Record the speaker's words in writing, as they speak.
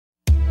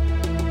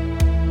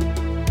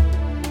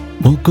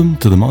Welcome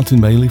to the Martin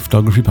Bailey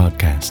Photography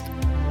Podcast.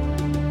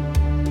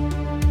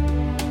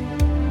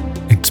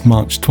 It's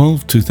March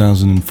 12,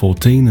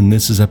 2014, and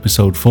this is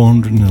episode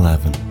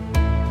 411.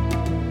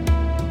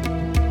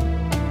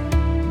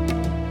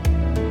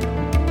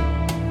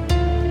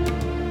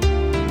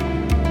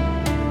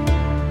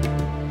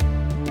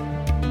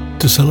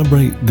 To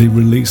celebrate the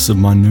release of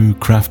my new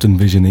Craft and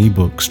Vision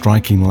ebook,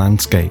 Striking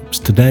Landscapes,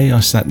 today I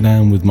sat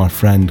down with my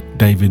friend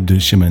David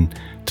Duchemin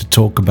to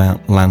talk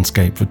about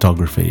landscape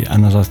photography,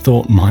 and as I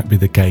thought might be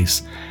the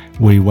case,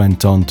 we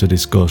went on to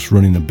discuss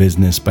running a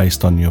business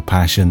based on your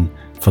passion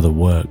for the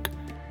work,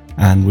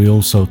 and we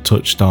also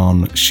touched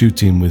on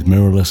shooting with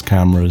mirrorless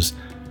cameras,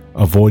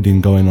 avoiding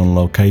going on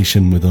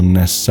location with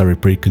unnecessary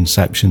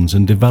preconceptions,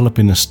 and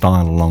developing a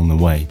style along the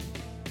way.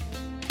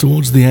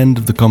 Towards the end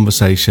of the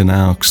conversation,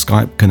 our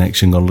Skype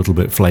connection got a little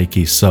bit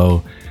flaky,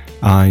 so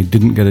I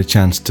didn't get a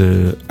chance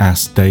to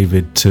ask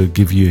David to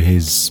give you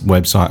his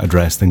website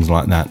address, things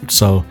like that.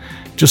 So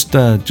just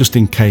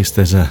in case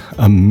there's a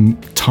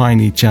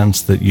tiny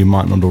chance that you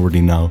might not already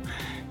know,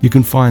 you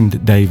can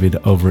find David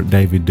over at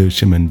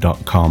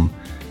davidduchemin.com.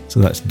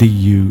 So that's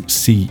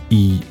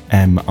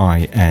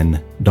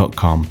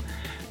DUCEMIN.com.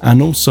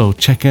 And also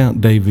check out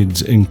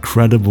David's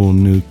incredible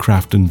new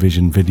Craft and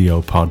Vision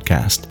video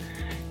podcast.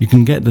 You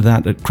can get to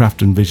that at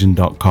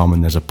craftandvision.com,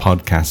 and there's a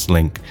podcast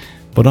link.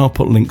 But I'll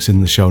put links in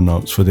the show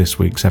notes for this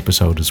week's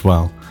episode as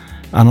well.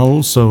 And I'll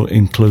also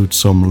include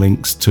some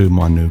links to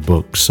my new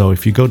book. So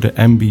if you go to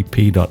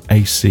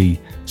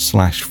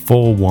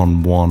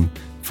mbp.ac/411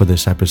 for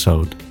this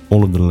episode,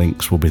 all of the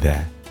links will be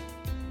there.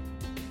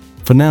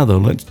 For now though,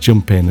 let's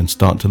jump in and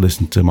start to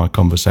listen to my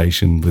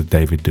conversation with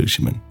David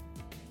Duchemin.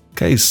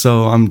 Okay,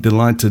 so I'm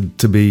delighted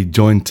to be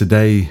joined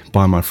today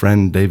by my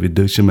friend David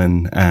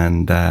Duchemin,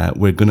 and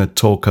we're going to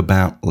talk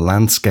about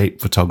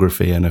landscape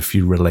photography and a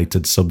few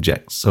related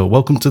subjects. So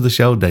welcome to the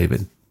show,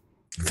 David.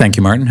 Thank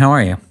you, Martin. How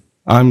are you?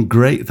 I'm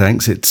great,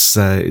 thanks. It's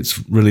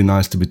really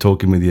nice to be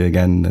talking with you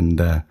again,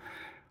 and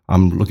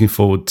I'm looking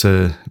forward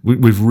to.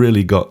 We've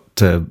really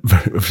got a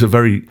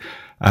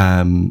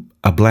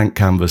blank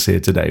canvas here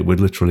today. We're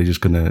literally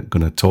just going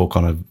to talk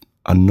on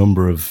a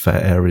number of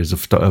areas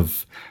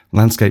of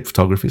landscape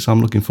photography, so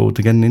I'm looking forward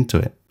to getting into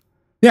it.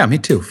 Yeah, me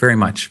too. Very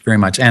much, very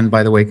much. And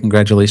by the way,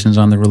 congratulations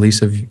on the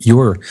release of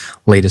your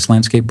latest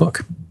landscape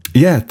book.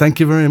 Yeah,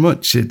 thank you very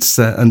much. It's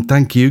and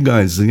thank you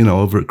guys,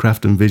 over at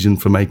Craft and Vision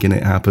for making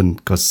it happen,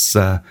 because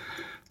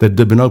there'd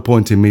be no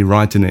point in me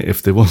writing it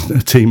if there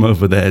wasn't a team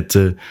over there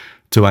to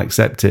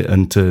accept it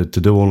and to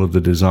do all of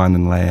the design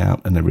and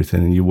layout and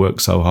everything. And you work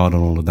so hard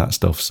on all of that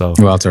stuff. So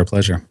well, it's our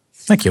pleasure.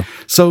 Thank you.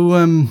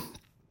 So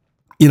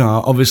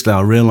obviously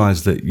I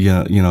realize that,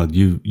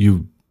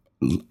 you,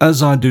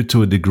 as I do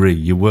to a degree,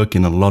 you work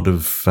in a lot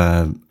of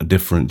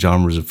different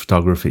genres of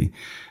photography.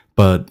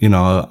 But,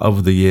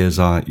 over the years,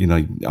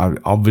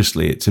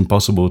 obviously it's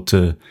impossible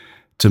to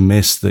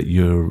miss that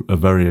you're a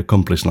very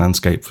accomplished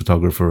landscape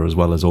photographer as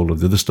well as all of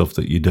the other stuff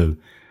that you do.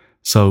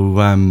 So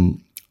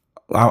I'm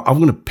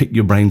going to pick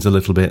your brains a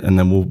little bit, and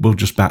then we'll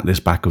just bat this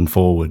back and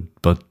forward.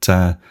 But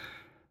how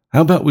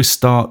about we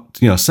start,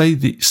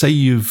 say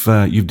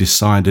you've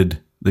decided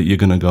that you're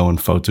going to go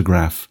and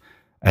photograph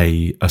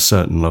a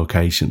certain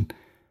location,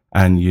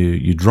 and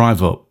you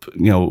drive up.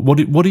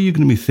 What are you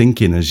going to be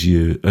thinking as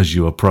you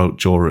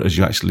approach, or as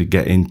you actually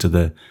get into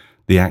the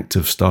act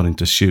of starting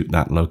to shoot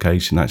that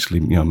location, actually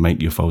make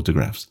your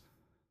photographs?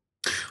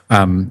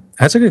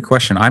 That's a good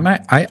question.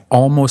 I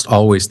almost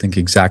always think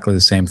exactly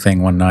the same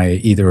thing when I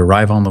either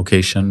arrive on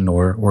location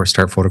or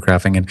start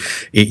photographing, and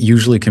it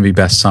usually can be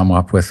best summed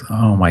up with,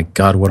 oh my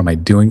God, what am I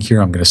doing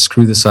here? I'm going to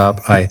screw this up.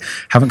 I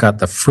haven't got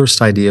the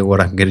first idea what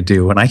I'm going to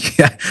do. And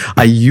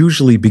I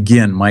usually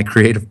begin my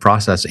creative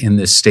process in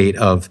this state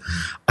of,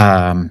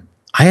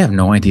 I have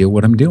no idea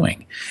what I'm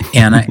doing,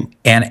 and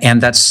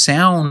and that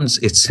sounds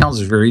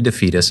very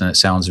defeatist, and it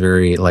sounds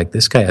very like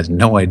this guy has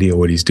no idea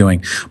what he's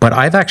doing. But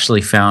I've actually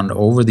found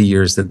over the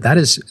years that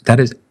is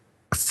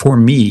for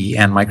me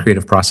and my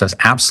creative process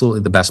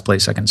absolutely the best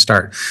place I can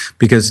start,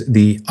 because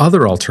the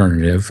other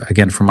alternative,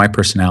 again, for my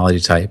personality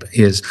type,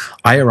 is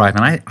I arrive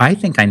and I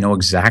think I know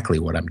exactly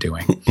what I'm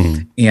doing,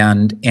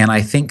 and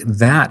I think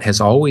that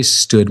has always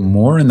stood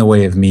more in the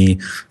way of me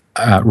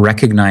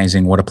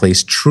recognizing what a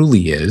place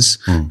truly is,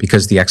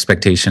 because the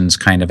expectations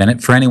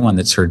and for anyone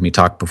that's heard me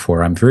talk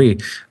before, I'm very,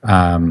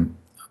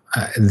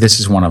 this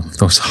is one of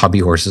those hobby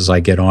horses I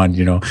get on,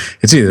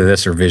 it's either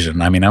this or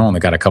vision. I mean, I've only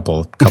got a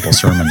couple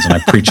sermons and I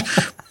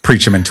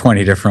preach them in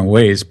 20 different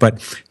ways, but,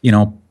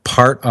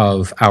 part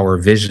of our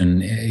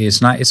vision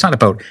is it's not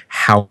about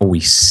how we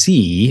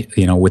see,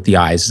 with the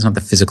eyes. It's not the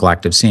physical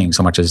act of seeing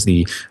so much as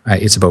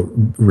it's about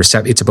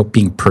it's about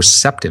being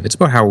perceptive. It's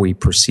about how we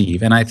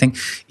perceive. And I think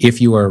if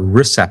you are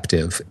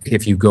receptive,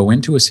 if you go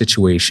into a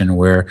situation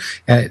where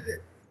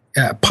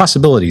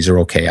possibilities are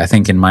okay. I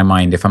think in my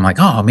mind, if I'm like,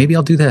 oh, maybe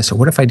I'll do this, or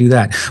what if I do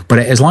that? But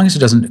as long as it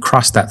doesn't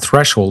cross that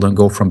threshold and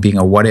go from being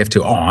a what if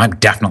to, oh, I'm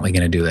definitely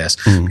going to do this,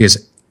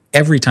 because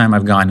every time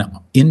I've gone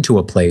into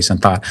a place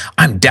and thought,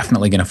 I'm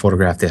definitely going to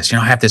photograph this.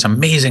 I have this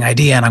amazing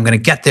idea and I'm going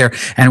to get there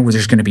and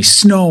there's going to be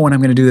snow and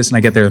I'm going to do this, and I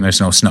get there and there's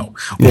no snow.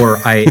 Or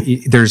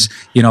there's,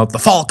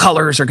 the fall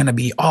colors are going to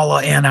be all,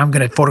 and I'm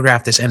going to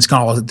photograph this and it's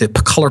going to,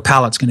 the color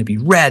palette's going to be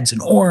reds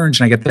and orange,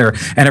 and I get there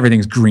and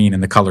everything's green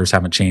and the colors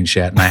haven't changed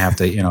yet. And I have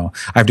to, I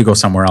have to go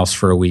somewhere else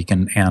for a week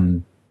and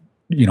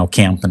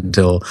camp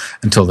until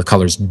the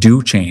colors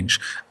do change.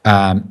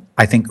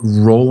 I think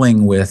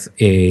rolling with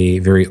a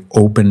very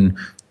open,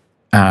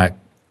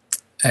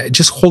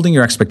 just holding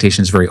your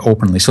expectations very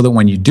openly, so that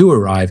when you do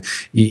arrive,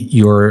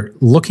 you're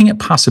looking at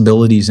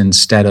possibilities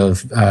instead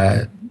of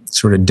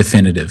sort of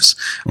definitives.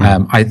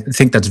 I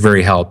think that's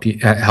very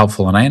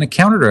helpful. And I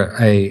encountered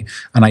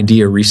an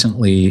idea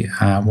recently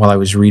while I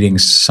was reading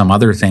some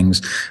other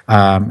things,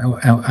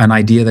 an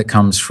idea that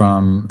comes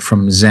from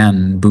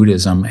Zen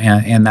Buddhism,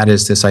 and that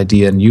is this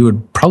idea, and you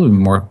would probably be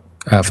more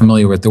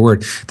familiar with the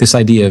word, this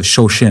idea of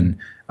Shoshin,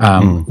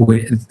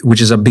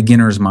 which is a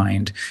beginner's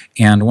mind.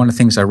 And one of the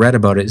things I read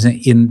about it is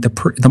in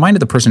the mind of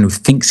the person who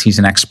thinks he's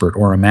an expert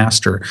or a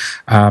master,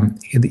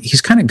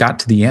 he's kind of got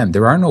to the end.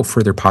 There are no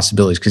further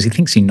possibilities because he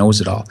thinks he knows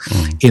it all.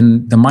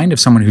 In the mind of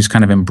someone who's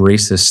kind of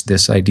embraced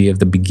this idea of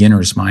the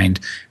beginner's mind,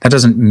 that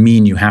doesn't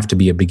mean you have to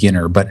be a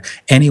beginner, but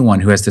anyone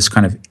who has this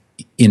kind of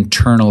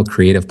internal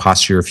creative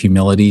posture of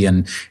humility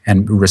and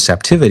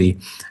receptivity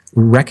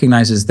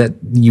recognizes that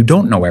you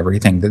don't know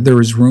everything, that there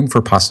is room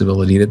for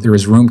possibility, that there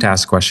is room to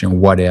ask the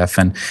question, what if,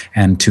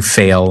 and to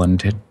fail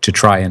and to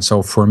try. And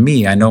so for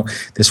me, I know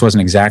this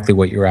wasn't exactly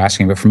what you were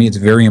asking, but for me, it's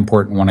very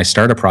important when I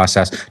start a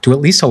process to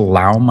at least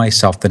allow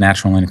myself the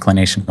natural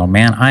inclination to go,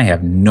 man, I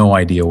have no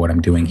idea what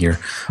I'm doing here.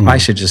 I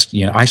should just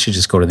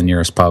go to the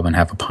nearest pub and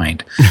have a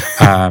pint.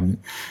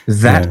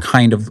 That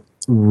kind of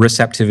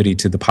receptivity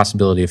to the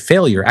possibility of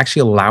failure actually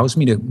allows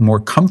me to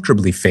more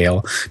comfortably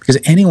fail, because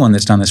anyone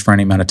that's done this for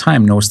any amount of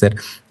time knows that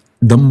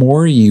the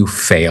more you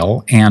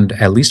fail and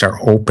at least are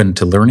open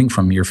to learning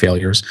from your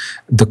failures,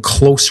 the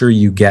closer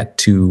you get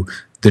to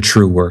the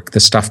true work, the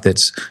stuff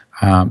that's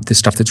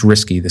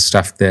risky, the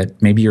stuff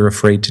that maybe you're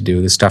afraid to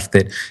do, the stuff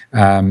that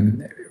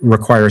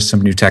requires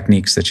some new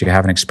techniques that you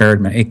haven't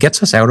experimented. It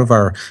gets us out of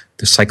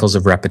the cycles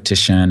of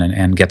repetition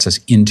and gets us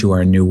into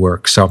our new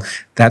work. So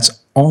that's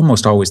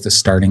almost always the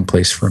starting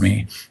place for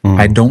me.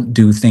 I don't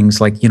do things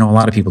like, a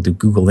lot of people do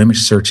Google image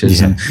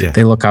searches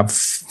they look up,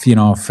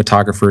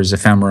 photographers'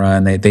 ephemera,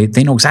 and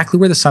they know exactly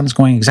where the sun's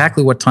going,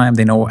 exactly what time,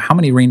 they know how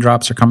many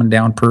raindrops are coming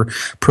down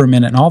per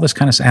minute and all this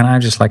kind of stuff. And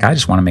I'm just like, I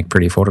just want to make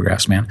pretty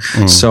photographs, man.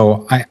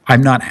 So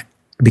I'm not,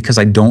 because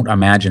I don't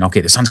imagine,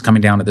 okay, the sun's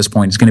coming down at this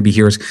point, it's going to be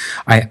here.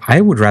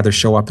 I would rather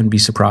show up and be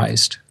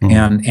surprised.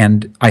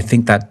 And I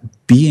think that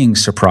being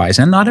surprised,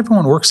 and not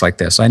everyone works like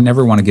this. I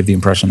never want to give the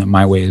impression that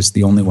my way is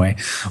the only way,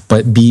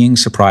 but being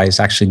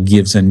surprised actually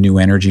gives a new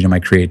energy to my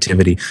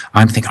creativity.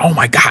 I'm thinking, oh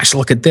my gosh,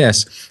 look at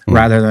this,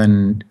 rather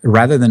than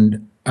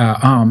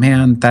oh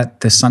man,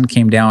 the sun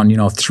came down,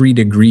 3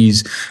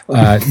 degrees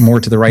more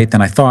to the right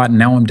than I thought, and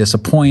now I'm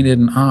disappointed,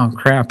 and oh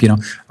crap,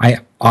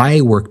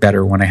 I work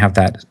better when I have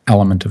that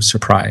element of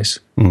surprise.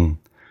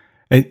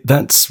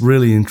 That's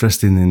really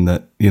interesting in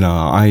that,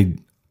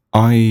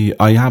 I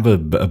have a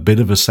bit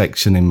of a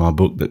section in my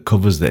book that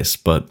covers this,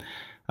 but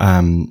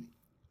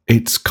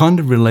it's kind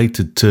of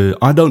related to,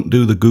 I don't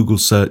do the Google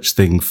search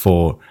thing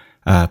for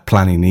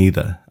planning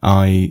either.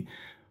 I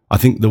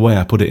think the way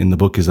I put it in the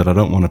book is that I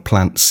don't want to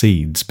plant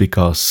seeds,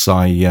 because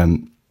I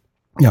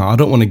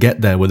don't want to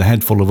get there with a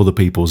head full of other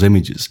people's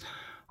images.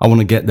 I want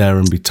to get there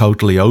and be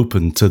totally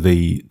open to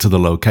the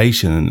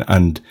location,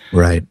 and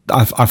right.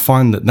 I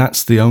find that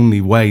that's the only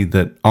way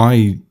that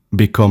I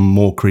become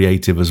more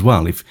creative as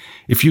well.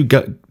 If you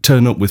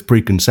turn up with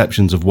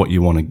preconceptions of what you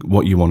want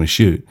to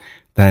shoot,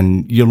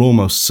 then you'll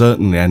almost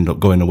certainly end up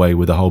going away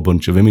with a whole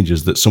bunch of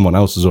images that someone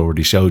else has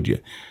already showed you.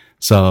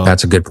 So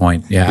that's a good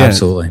point. Yeah.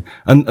 Absolutely.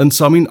 And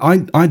so I mean, I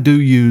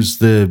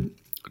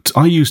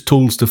use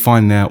tools to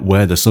find out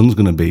where the sun's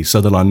going to be,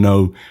 so that I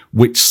know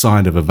which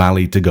side of a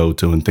valley to go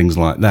to and things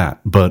like that.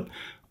 But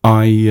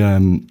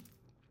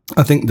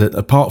I think that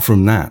apart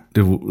from that,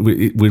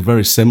 we're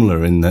very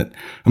similar in that,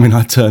 I mean,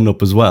 I turn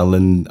up as well,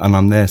 and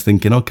I'm there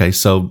thinking, okay,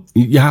 so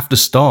you have to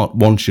start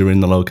once you're in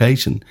the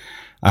location.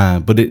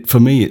 But for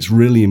me, it's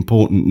really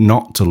important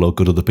not to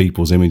look at other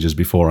people's images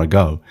before I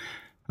go.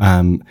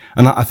 And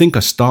I think I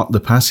start the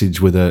passage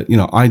with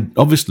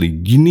obviously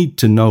you need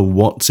to know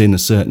what's in a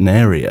certain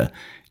area.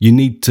 You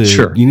need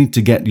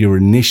to get your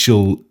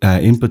initial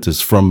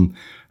impetus from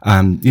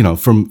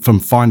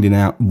finding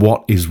out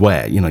what is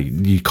where.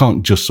 You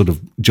can't just sort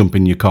of jump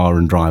in your car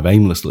and drive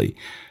aimlessly.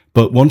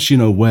 But once you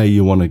know where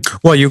you want to,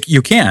 well,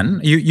 you can.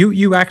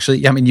 You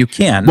actually, I mean, you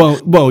can.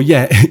 Well,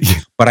 yeah.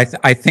 But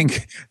I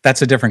think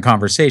that's a different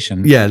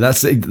conversation. Yeah,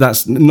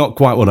 that's not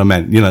quite what I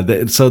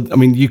meant. So I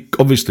mean, you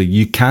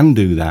can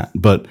do that,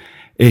 but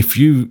if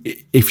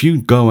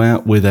you go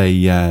out with a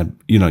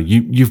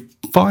you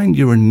find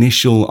your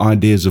initial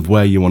ideas of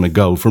where you want to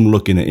go from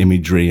looking at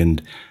imagery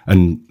and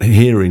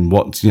hearing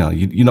what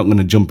you're not going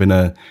to jump in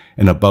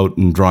a boat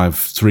and drive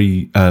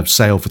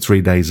sail for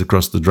 3 days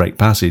across the Drake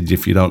Passage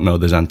if you don't know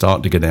there's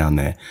Antarctica down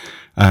there.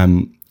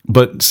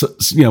 But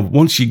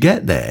once you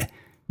get there,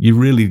 you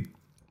really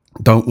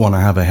don't want to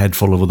have a head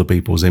full of other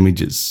people's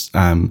images.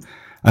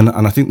 And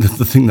I think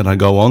the thing that I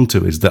go on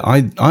to is that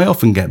I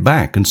often get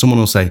back and someone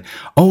will say,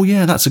 "Oh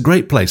yeah, that's a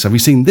great place. Have you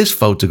seen this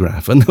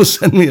photograph?" And they'll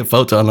send me a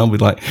photo and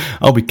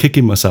I'll be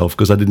kicking myself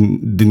because I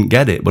didn't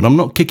get it. But I'm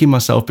not kicking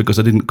myself because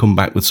I didn't come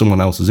back with someone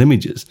else's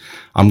images.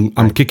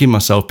 I'm kicking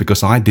myself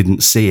because I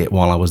didn't see it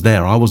while I was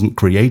there. I wasn't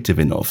creative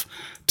enough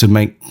to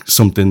make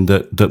something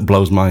that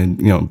blows my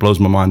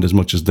mind as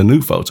much as the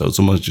new photo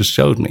someone's just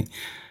showed me.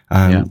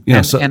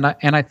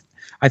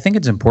 I think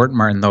it's important,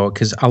 Martin, though,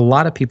 because a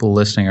lot of people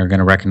listening are going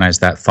to recognize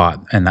that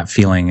thought and that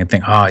feeling and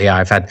think, oh, yeah,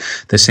 I've had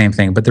the same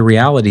thing. But the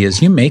reality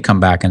is you may come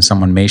back and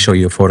someone may show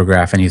you a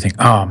photograph and you think,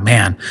 oh,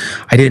 man,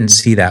 I didn't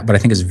see that. But I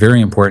think it's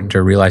very important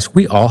to realize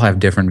we all have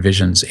different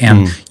visions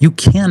and you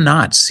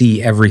cannot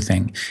see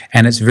everything.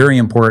 And it's very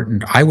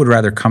important. I would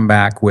rather come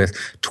back with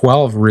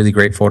 12 really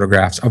great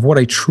photographs of what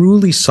I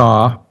truly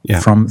saw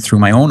through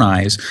my own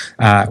eyes,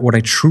 what I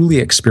truly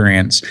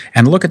experienced,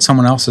 and look at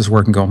someone else's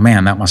work and go,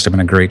 man, that must have been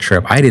a great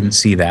trip. I didn't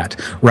see that,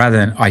 rather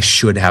than I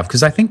should have.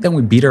 Because I think then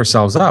we beat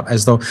ourselves up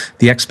as though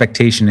the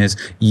expectation is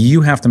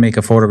you have to make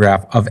a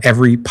photograph of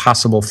every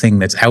possible thing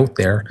that's out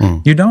there.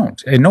 You don't.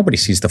 And nobody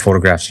sees the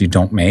photographs you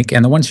don't make.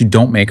 And the ones you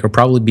don't make are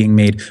probably being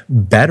made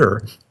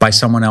better by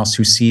someone else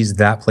who sees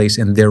that place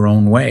in their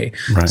own way.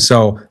 Right.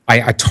 So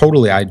I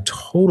totally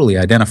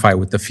identify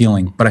with the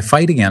feeling, but I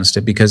fight against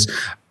it because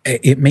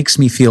it makes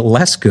me feel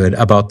less good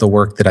about the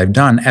work that I've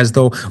done, as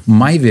though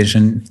my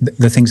vision,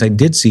 the things I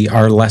did see,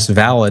 are less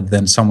valid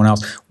than someone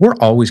else. We're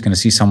always going to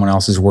see someone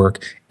else's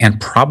work and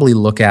probably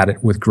look at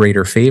it with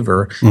greater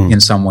favor in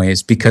some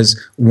ways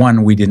because,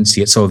 one, we didn't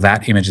see it. So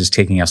that image is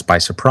taking us by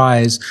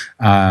surprise,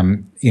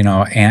 and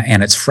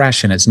it's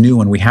fresh and it's new,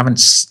 and we haven't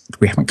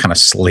kind of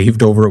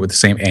slaved over it with the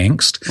same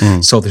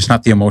angst. So there's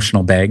not the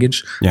emotional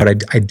baggage. Yeah.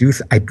 But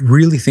I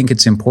really think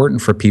it's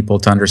important for people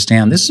to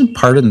understand this is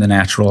part of the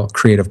natural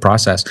creative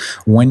process.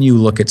 When you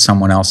look at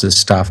someone else's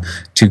stuff,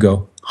 to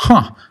go,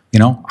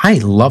 I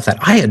love that.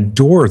 I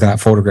adore that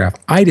photograph.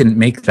 I didn't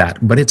make that,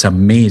 but it's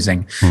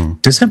amazing.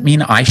 Does that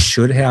mean I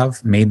should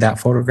have made that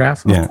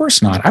photograph? Yeah. Of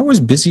course not. I was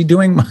busy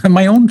doing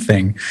my own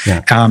thing.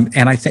 Yeah.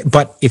 And I think,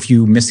 but if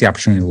you miss the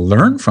opportunity to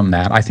learn from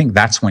that, I think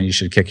that's when you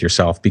should kick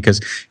yourself,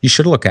 because you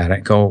should look at it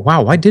and go,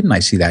 wow, why didn't I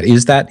see that?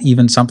 Is that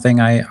even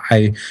something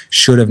I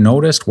should have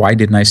noticed? Why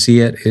didn't I see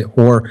it?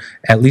 Or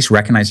at least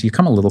recognize, you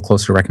come a little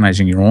closer to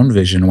recognizing your own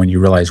vision when you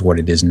realize what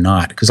it is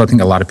not. Because I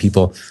think a lot of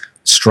people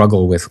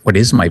struggle with, what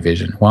is my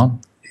vision?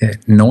 Well,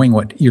 knowing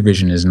what your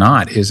vision is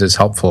not is as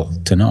helpful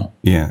to know.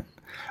 Yeah.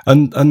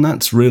 And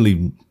that's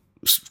really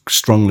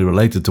strongly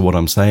related to what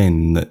I'm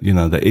saying, that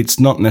that it's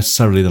not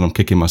necessarily that I'm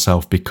kicking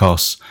myself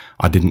because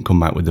I didn't come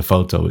back with the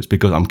photo. It's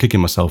because I'm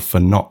kicking myself for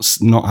not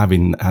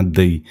having had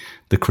the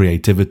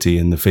creativity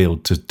in the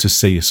field to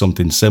see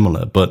something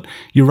similar. But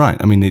you're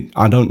right. I mean,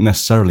 I don't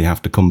necessarily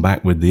have to come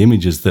back with the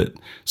images that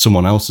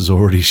someone else has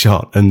already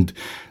shot. And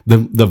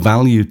the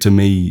value to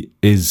me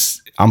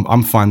is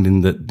I'm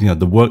finding that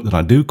the work that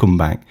I do come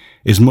back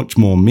is much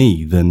more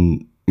me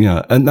than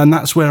and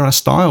that's where our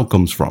style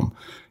comes from.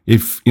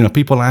 If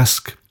people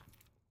ask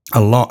a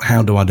lot,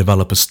 how do I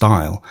develop a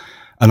style?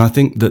 And I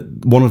think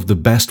that one of the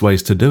best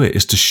ways to do it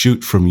is to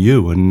shoot from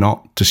you and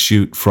not to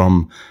shoot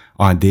from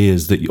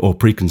ideas or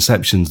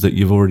preconceptions that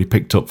you've already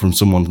picked up from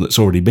someone that's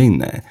already been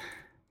there.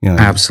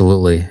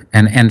 Absolutely.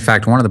 And in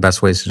fact, one of the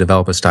best ways to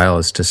develop a style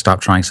is to stop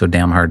trying so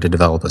damn hard to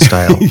develop a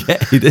style. Yeah,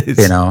 it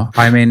is.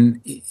 I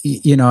mean,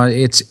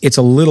 it's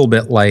a little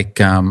bit like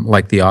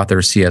the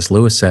author C.S.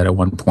 Lewis said at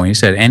one point. He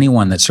said,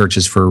 anyone that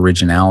searches for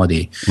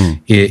originality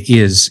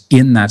is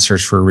in that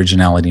search for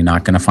originality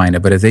not going to find it.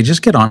 But if they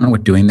just get on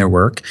with doing their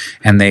work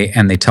and they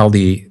tell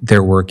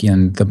their work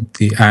in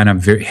the and I'm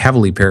very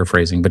heavily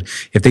paraphrasing, but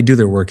if they do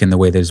their work in the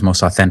way that is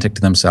most authentic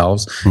to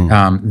themselves,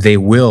 they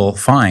will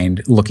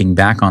find, looking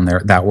back on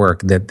that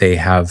work, that they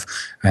have,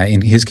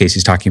 in his case,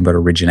 he's talking about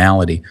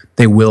originality.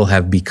 They will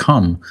have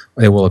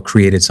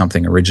created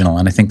something original.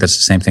 And I think that's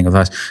the same thing with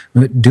us.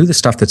 Do the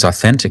stuff that's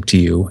authentic to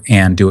you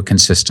and do it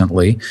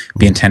consistently.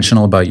 Be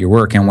intentional about your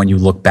work. And when you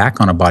look back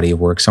on a body of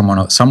work,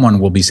 someone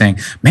will be saying,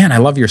 man, I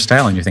love your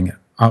style. And you're thinking,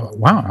 oh,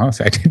 wow,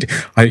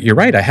 you're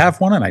right. I have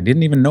one and I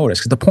didn't even notice.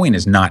 Because the point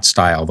is not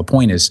style. The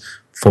point is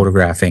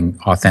photographing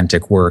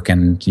authentic work.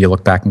 And you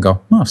look back and go,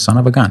 oh, son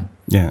of a gun.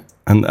 Yeah.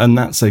 And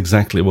that's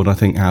exactly what I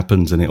think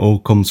happens, and it all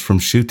comes from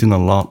shooting a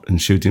lot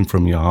and shooting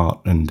from your heart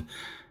and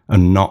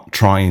not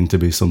trying to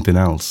be something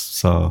else.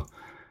 So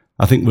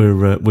I think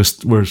we're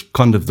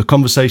kind of, the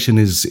conversation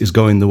is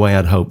going the way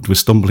I'd hoped. We're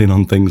stumbling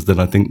on things that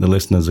I think the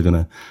listeners are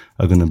gonna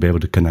be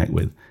able to connect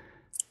with.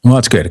 Well,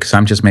 that's good because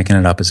I'm just making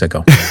it up as I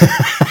go.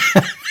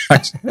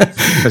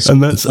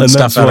 and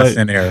that's out of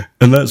thin air.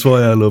 And that's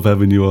why I love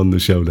having you on the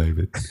show,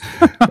 David.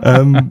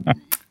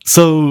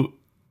 So,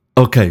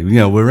 okay,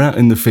 we're out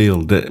in the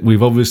field.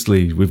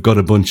 We've got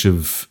a bunch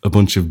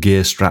of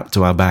gear strapped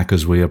to our back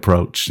as we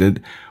approach.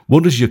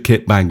 What does your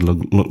kit bag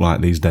look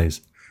like these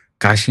days?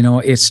 Gosh,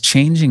 it's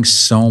changing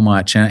so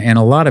much. And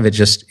a lot of it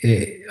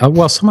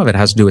some of it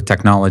has to do with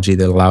technology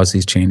that allows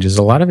these changes.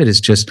 A lot of it is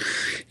just,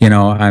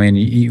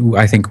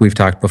 I think we've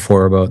talked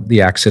before about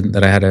the accident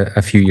that I had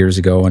a few years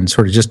ago and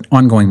sort of just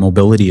ongoing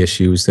mobility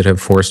issues that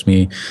have forced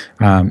me,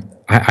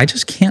 I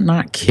just can't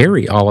not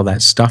carry all of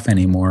that stuff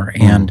anymore.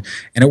 And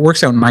it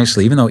works out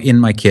nicely, even though in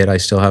my kit, I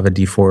still have two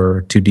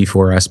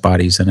D4S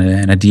bodies and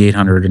a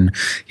D800. And,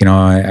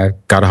 I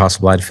got a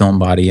Hasselblad film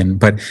body.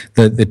 But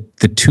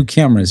the two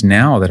cameras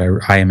now that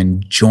I am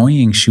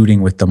enjoying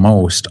shooting with the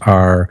most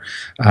are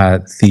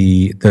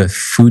the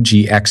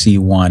Fuji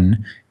Xe1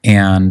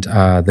 and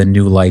the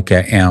new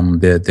Leica M,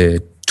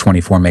 the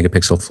 24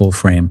 megapixel full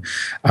frame.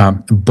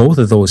 Both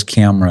of those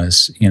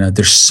cameras,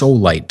 they're so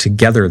light.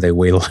 Together, they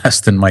weigh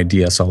less than my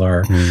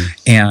DSLR,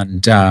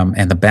 and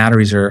the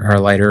batteries are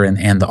lighter,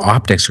 and the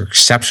optics are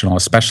exceptional,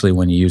 especially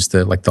when you use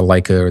the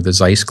Leica or the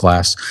Zeiss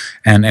glass,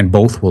 and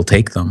both will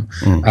take them.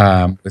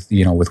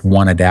 With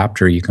one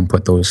adapter, you can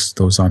put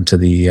those onto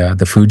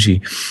the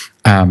Fuji.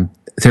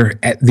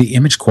 The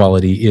image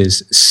quality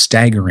is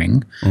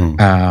staggering,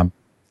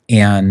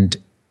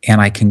 and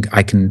I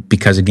can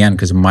because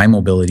of my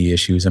mobility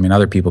issues.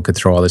 Other people could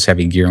throw all this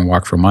heavy gear and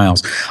walk for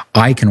miles.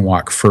 I can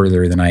walk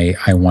further than I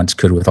once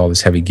could with all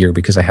this heavy gear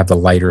because I have the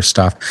lighter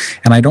stuff,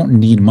 and I don't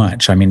need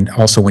much.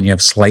 Also when you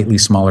have slightly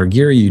smaller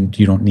gear, you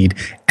don't need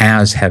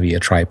as heavy a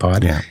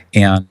tripod,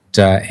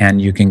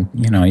 and you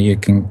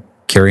can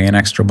carry an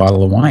extra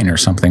bottle of wine or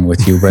something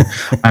with you. But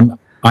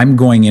I'm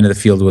going into the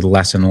field with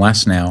less and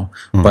less now,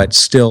 but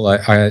still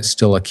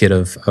a kit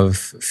of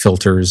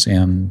filters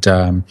and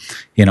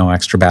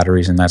extra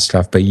batteries and that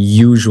stuff. But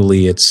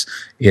usually it's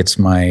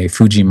my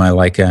Fuji, my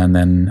Leica, and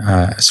then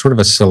sort of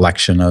a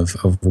selection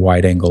of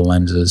wide angle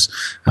lenses,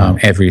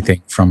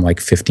 everything from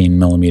 15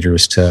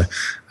 millimeters to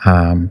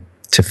kind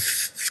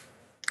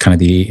of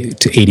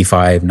to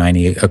 85,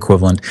 90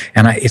 equivalent.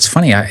 And it's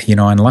funny,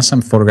 unless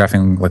I'm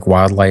photographing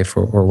wildlife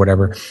or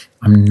whatever,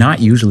 I'm not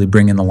usually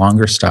bringing the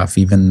longer stuff,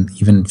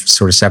 even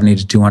sort of 70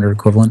 to 200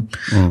 equivalent.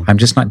 I'm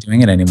just not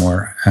doing it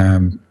anymore.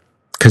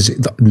 Because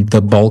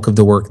the bulk of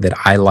the work that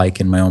I like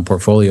in my own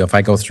portfolio, if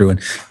I go through and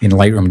in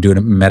Lightroom doing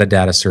a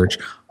metadata search,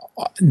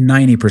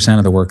 90%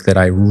 of the work that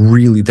I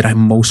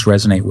most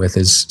resonate with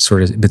is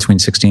sort of between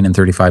 16 and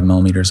 35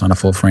 millimeters on a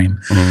full frame.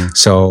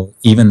 So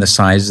even the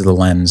size of the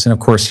lens, and of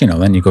course,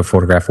 then you go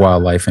photograph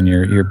wildlife and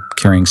you're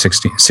carrying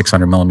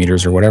 600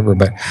 millimeters or whatever.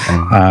 But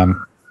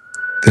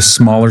the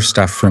smaller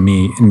stuff for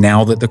me,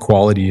 now that the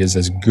quality is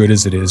as good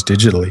as it is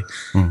digitally,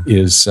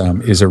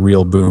 is a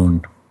real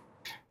boon.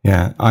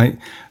 Yeah, I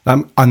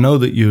know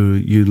that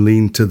you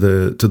lean to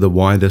the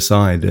wider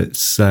side.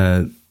 It's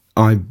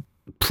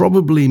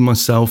probably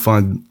myself,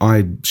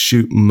 I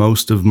shoot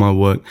most of my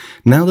work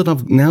now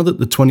that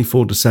the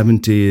 24 to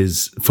 70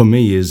 is for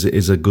me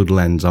is a good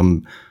lens.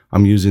 I'm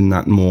using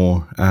that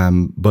more,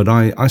 but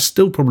I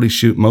still probably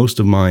shoot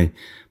most of my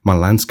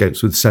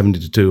landscapes with 70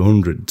 to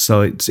 200.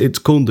 So it's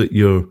cool that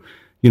you're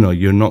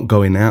not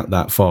going out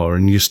that far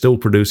and you're still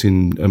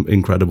producing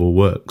incredible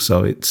work.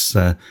 So it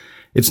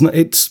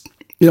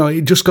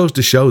just goes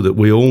to show that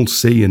we all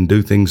see and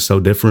do things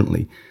so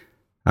differently.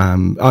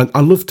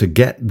 I love to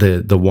get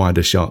the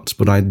wider shots,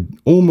 but I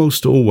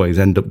almost always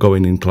end up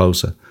going in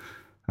closer.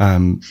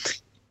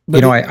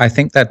 I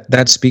think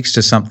that speaks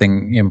to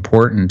something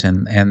important,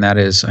 and that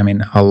is,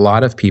 a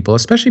lot of people,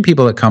 especially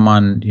people that come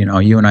on,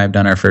 you and I have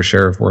done our fair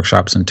share of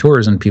workshops and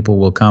tours, and people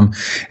will come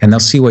and they'll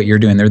see what you're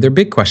doing. Their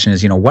big question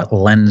is, what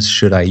lens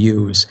should I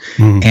use?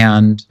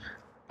 And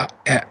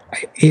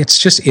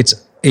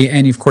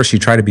and of course you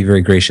try to be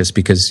very gracious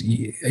because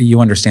you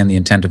understand the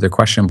intent of their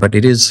question, but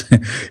it is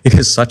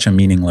such a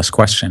meaningless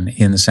question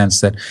in the sense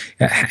that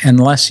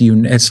unless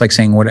it's like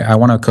saying, I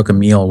want to cook a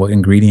meal, what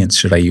ingredients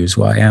should I use?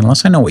 Well,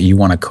 unless I know what you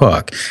want to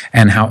cook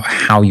and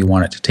how you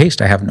want it to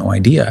taste, I have no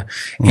idea.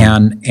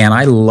 And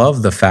I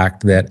love the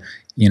fact that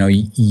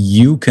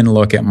you can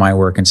look at my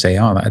work and say,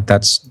 oh,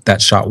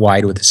 that's shot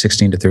wide with a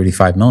 16 to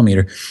 35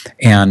 millimeter,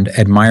 and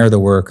admire the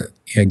work,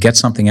 get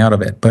something out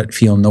of it, but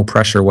feel no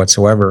pressure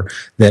whatsoever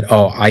that,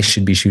 I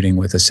should be shooting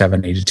with a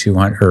 70 to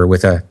 200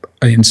 or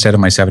instead of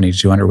my 70 to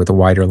 200 with a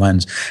wider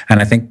lens. And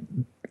I think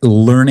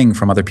learning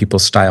from other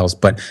people's styles,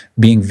 but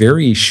being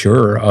very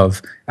sure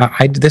of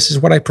this is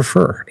what I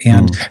prefer.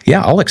 And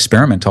I'll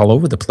experiment all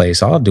over the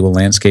place. I'll do a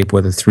landscape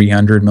with a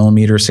 300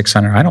 millimeter,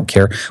 600. I don't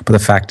care. But the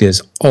fact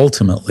is,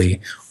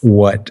 ultimately,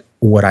 what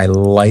I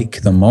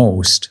like the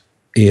most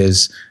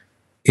is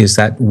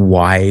that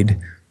wide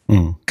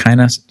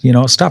kind of,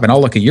 stuff. And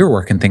I'll look at your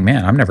work and think,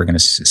 man, I'm never going to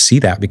see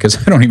that because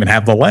I don't even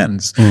have the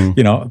lens,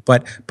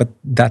 but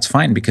that's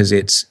fine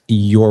because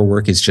your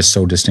work is just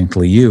so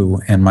distinctly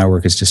you and my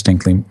work is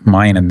distinctly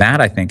mine. And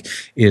that I think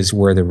is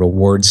where the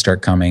rewards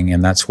start coming.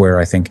 And that's where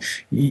I think,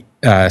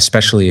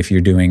 especially if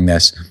you're doing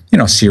this,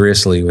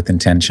 seriously with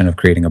intention of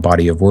creating a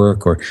body of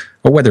work or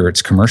whether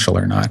it's commercial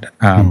or not,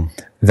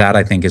 that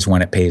I think is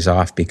when it pays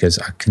off, because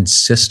a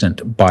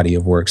consistent body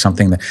of work,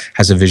 something that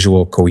has a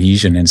visual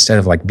cohesion instead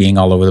of like being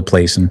all over the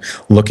place and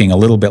looking a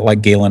little bit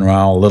like Galen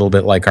Rowell, a little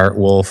bit like Art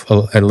Wolfe,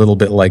 a little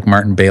bit like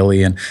Martin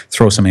Bailey, and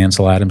throw some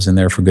Ansel Adams in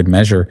there for good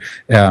measure.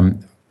 The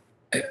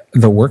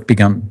work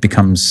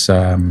becomes,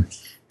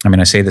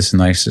 I say this in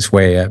the nicest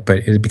way,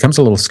 but it becomes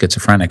a little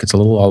schizophrenic. It's a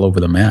little all over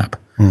the map.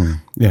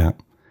 Yeah.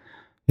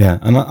 Yeah.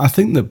 And I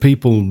think that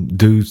people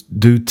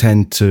do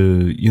tend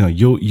to,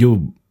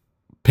 you'll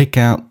pick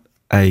out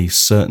a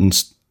certain,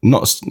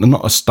 not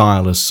a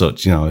style as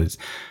such,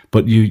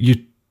 but you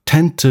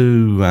tend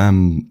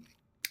to,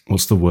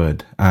 what's the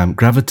word?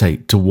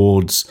 Gravitate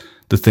towards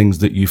the things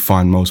that you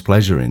find most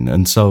pleasure in.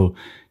 And so,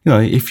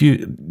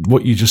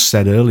 what you just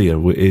said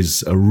earlier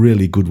is a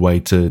really good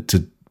way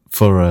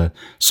for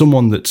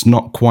someone that's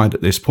not quite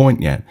at this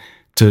point yet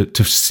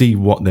to see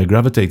what they're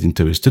gravitating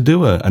to is to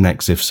do an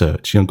EXIF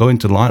search. Go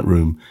into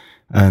Lightroom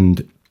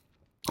and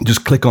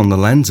just click on the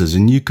lenses,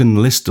 and you can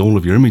list all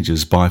of your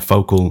images by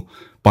focal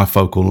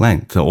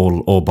length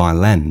or by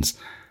lens,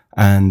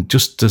 and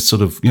just to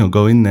sort of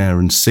go in there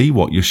and see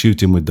what you're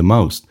shooting with the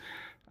most,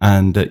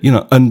 and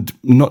and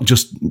not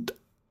just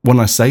when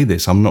I say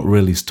this, I'm not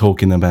really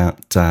talking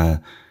about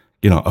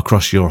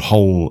across your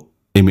whole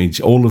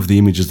image, all of the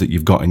images that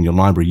you've got in your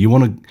library. You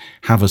want to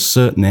have a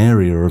certain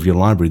area of your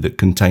library that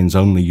contains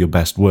only your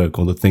best work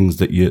or the things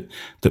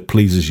that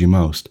pleases you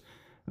most,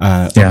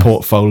 a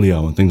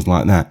portfolio and things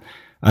like that.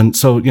 And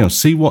so,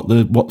 see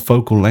what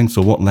focal lengths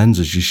or what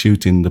lenses you're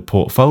shooting the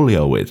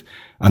portfolio with,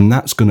 and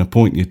that's going to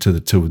point you to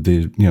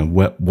the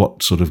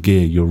what sort of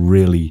gear you're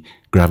really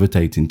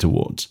gravitating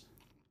towards.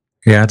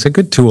 Yeah, it's a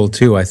good tool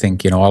too. I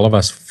think all of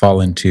us fall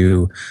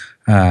into.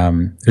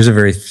 There's a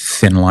very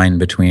thin line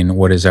between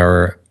what is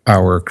our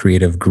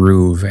creative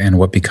groove and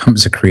what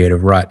becomes a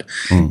creative rut.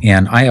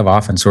 And I have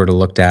often sort of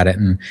looked at it,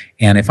 and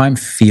if I'm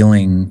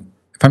feeling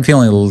a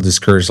little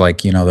discouraged,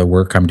 like, the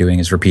work I'm doing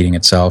is repeating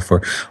itself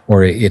or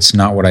it's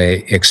not what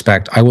I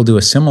expect, I will do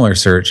a similar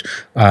search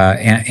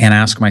and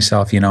ask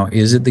myself,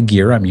 is it the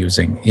gear I'm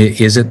using?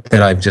 Is it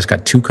that I've just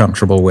got too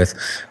comfortable with,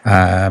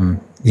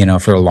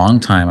 for a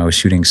long time I was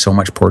shooting so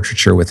much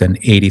portraiture with an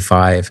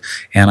 85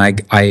 and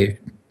I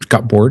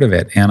got bored of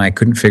it and I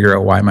couldn't figure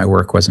out why my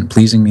work wasn't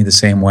pleasing me the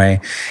same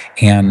way.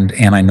 And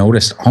I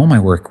noticed all my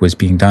work was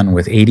being done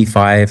with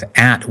 85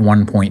 at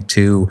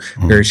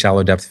 1.2, very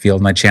shallow depth of field.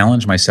 And I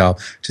challenged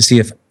myself to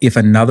see if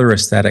another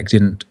aesthetic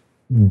didn't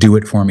do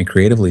it for me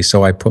creatively.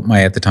 So I put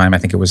at the time, I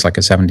think it was like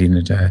a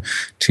 17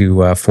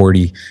 to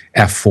 40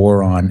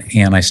 f4 on,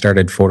 and I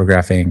started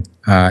photographing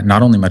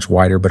not only much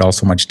wider, but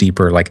also much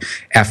deeper, like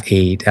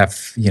f8,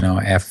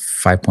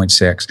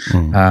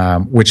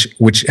 f5.6,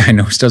 which I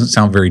know doesn't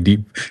sound very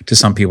deep to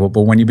some people,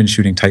 but when you've been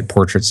shooting tight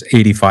portraits,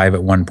 85 at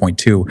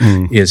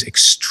 1.2 is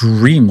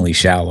extremely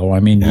shallow.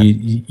 I mean,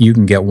 you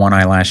can get one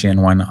eyelash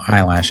in, one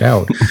eyelash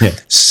out.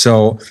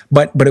 So,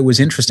 but it was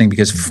interesting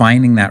because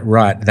finding that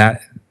rut,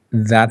 that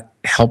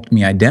helped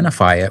me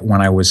identify it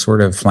when I was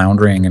sort of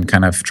floundering and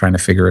kind of trying to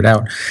figure it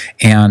out.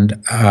 And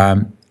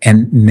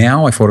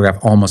now I photograph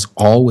almost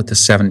all with the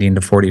 17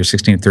 to 40 or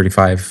 16 to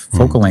 35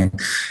 focal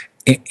length.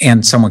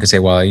 And someone could say,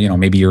 well,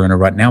 maybe you're in a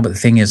rut now. But the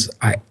thing is,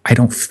 I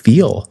don't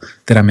feel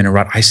that I'm in a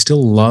rut. I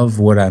still love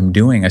what I'm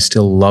doing. I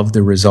still love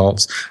the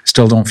results. I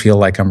still don't feel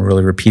like I'm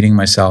really repeating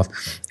myself.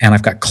 And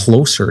I've got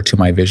closer to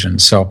my vision.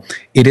 So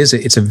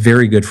it's a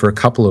very good, for a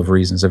couple of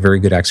reasons, a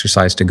very good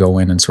exercise to go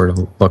in and sort of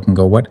look and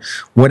go, what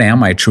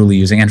am I truly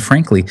using? And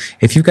frankly,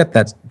 if you've got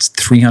that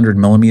 300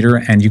 millimeter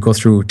and you go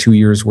through 2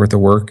 years worth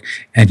of work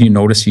and you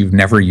notice you've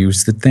never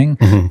used the thing,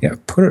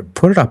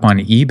 put it up on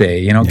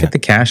eBay, get the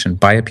cash and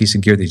buy a piece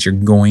of gear that you're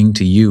going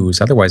to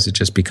use. Otherwise, it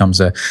just becomes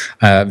a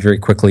very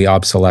quickly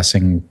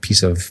obsolescing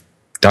piece of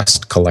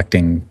dust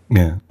collecting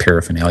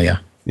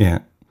paraphernalia. Yeah.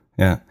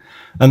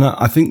 And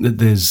I think that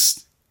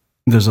there's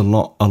a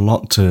lot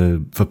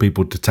for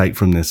people to take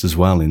from this as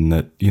well, in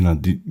that,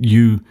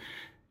 you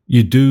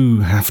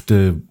do have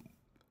to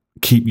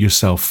keep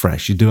yourself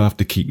fresh. You do have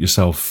to keep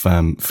yourself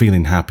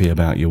feeling happy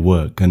about your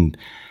work.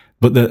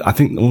 But I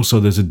think also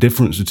there's a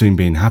difference between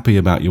being happy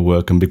about your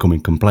work and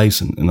becoming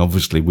complacent. And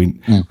obviously we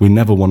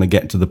never want to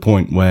get to the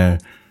point where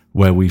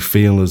we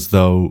feel as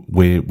though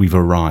we've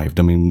arrived.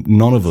 I mean,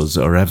 none of us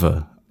are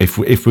ever, if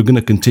we're going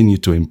to continue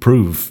to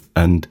improve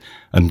and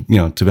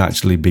to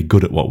actually be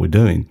good at what we're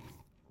doing,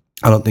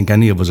 I don't think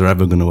any of us are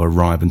ever going to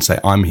arrive and say,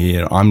 I'm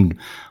here, I'm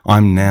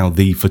now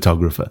the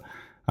photographer.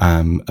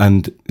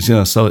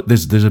 So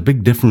there's a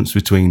big difference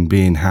between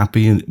being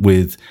happy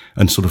with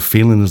and sort of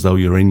feeling as though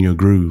you're in your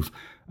groove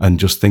and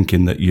just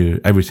thinking that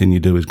everything you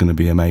do is going to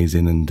be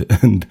amazing,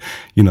 and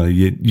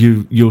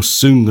you're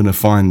soon going to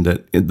find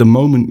that at the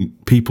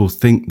moment people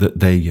think that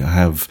they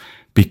have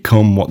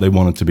become what they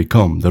wanted to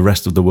become, the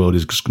rest of the world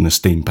is just going to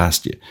steam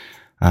past you.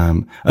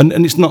 And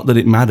it's not that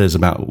it matters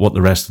about what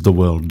the rest of the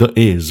world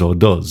is or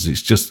does.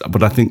 It's just,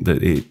 but I think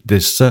that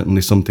there's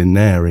certainly something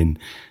there in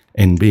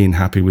being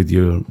happy with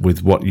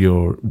what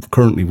you're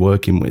currently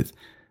working with,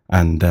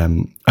 and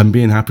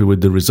being happy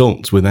with the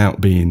results without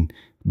being,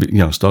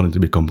 starting to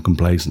become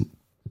complacent.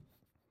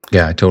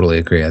 Yeah, I totally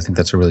agree. I think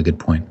that's a really good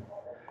point.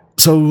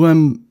 So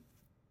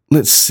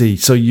let's see.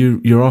 So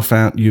you're off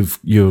out.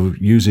 You're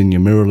using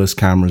your mirrorless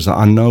cameras.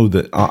 I know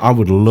that I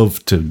would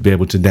love to be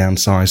able to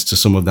downsize to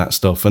some of that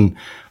stuff. And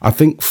I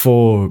think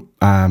for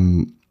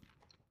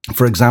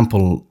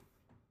example,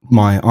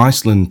 my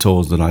Iceland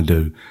tours that I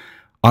do,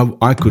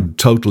 I could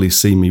totally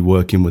see me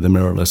working with a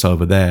mirrorless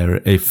over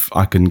there if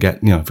I can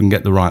get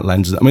the right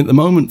lenses. I mean, at the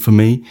moment for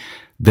me,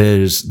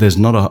 there's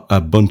not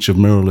a bunch of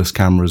mirrorless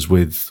cameras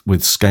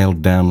with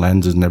scaled down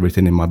lenses and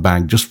everything in my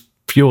bag, just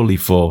purely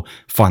for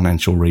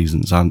financial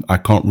reasons. I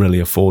can't really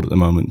afford at the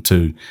moment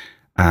to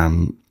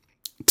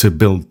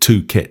build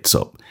two kits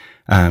up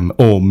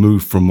or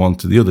move from one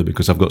to the other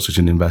because I've got such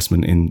an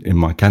investment in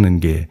my Canon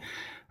gear.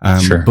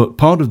 Sure. But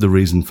part of the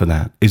reason for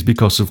that is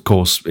because, of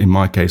course, in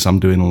my case, I'm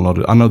doing a lot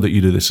of, I know that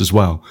you do this as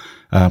well,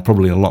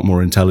 probably a lot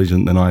more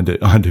intelligent than I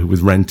do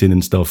with renting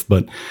and stuff.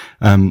 But,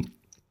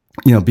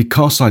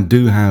 because I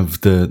do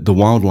have the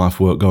wildlife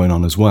work going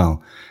on as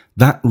well,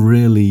 that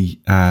really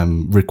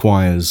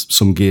requires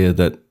some gear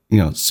that,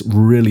 it's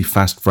really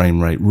fast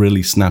frame rate,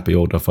 really snappy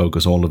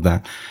autofocus, all of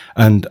that.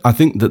 And I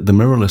think that the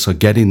mirrorless are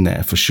getting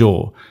there for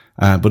sure.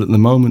 But at the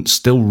moment,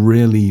 still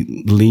really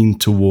lean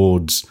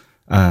towards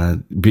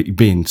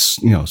being,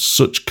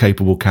 such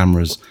capable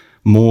cameras,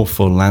 more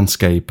for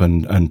landscape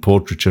and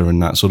portraiture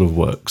and that sort of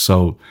work.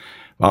 So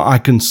I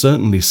can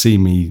certainly see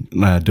me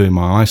doing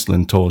my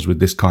Iceland tours with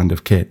this kind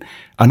of kit,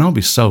 and I'll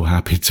be so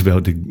happy to be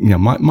able to.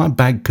 My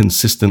bag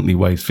consistently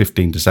weighs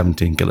 15 to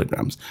 17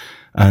 kilograms,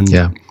 and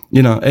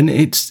and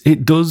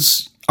it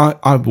does.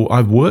 I've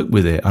worked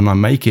with it, and I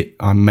make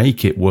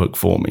it work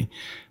for me,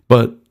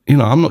 but.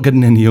 I'm not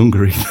getting any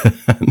younger either.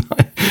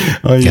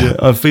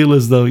 I feel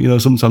as though,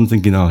 sometimes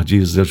thinking, oh,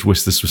 Jesus, I just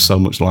wish this was so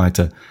much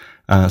lighter.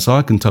 So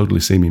I can totally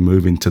see me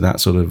moving to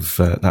that sort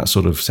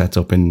of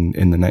setup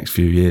in the next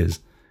few years.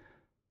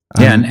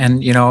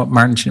 And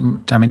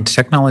Martin, I mean,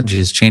 technology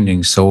is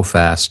changing so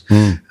fast.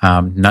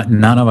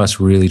 None of us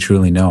really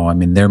truly know. I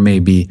mean, there may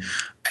be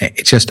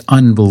just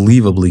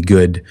unbelievably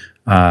good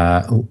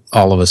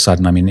all of a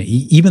sudden. I mean,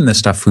 even the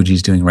stuff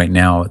Fuji's doing right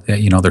now,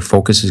 their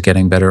focus is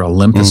getting better.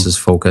 Olympus's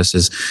focus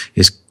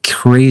is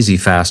crazy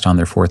fast on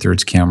their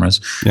 4/3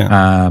 cameras.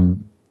 Yeah.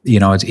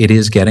 It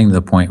is getting to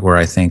the point where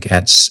I think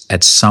at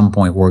some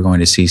point we're going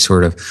to see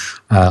sort of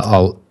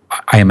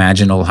I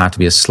imagine it'll have to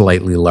be a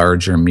slightly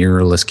larger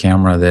mirrorless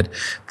camera that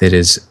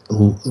is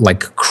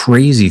like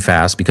crazy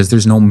fast because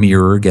there's no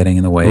mirror getting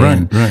in the way,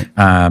 right.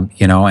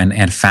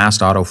 And fast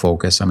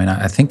autofocus. I mean,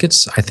 I think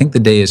the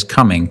day is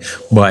coming,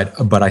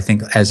 but I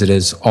think as it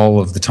is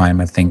all of the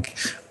time, I think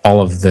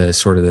all of the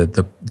sort of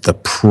the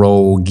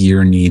pro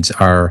gear needs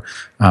are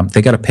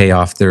they got to pay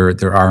off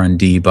their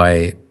R&D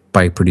by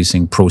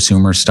producing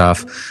prosumer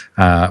stuff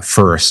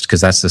first, because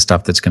that's the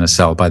stuff that's going to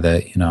sell by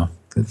the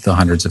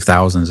hundreds of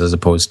thousands, as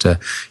opposed to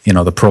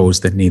the pros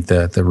that need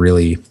the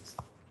really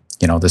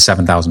the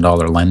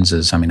 $7,000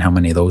 lenses. I mean, how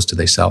many of those do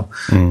they sell?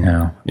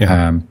 Yeah.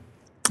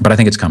 But I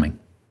think it's coming.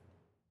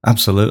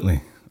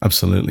 Absolutely.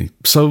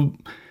 So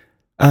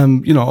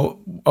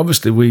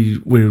obviously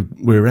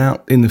we're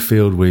out in the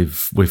field. We've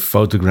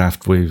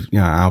photographed.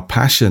 Our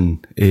passion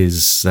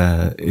is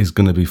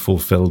going to be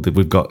fulfilled.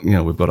 We've got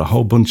a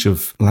whole bunch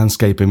of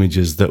landscape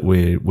images that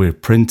we're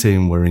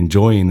printing. We're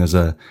enjoying as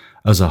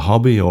a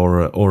hobby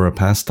or a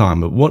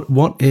pastime. But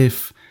what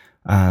if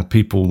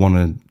people want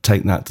to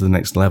take that to the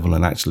next level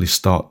and actually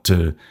start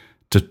to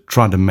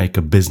try to make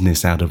a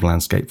business out of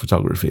landscape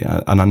photography?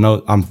 And I know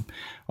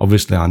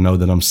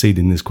that I'm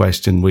seeding this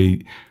question.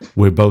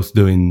 We're both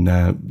doing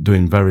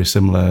very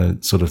similar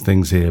sort of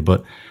things here.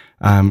 But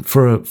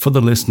for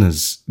the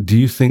listeners, do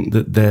you think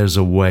that there's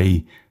a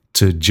way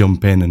to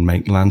jump in and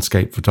make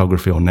landscape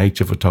photography or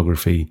nature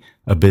photography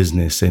a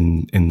business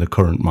in the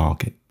current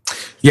market?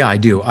 Yeah, I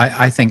do.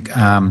 I think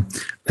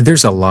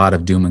there's a lot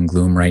of doom and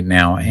gloom right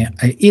now.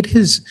 It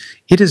is.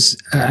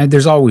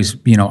 There's always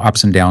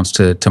ups and downs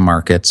to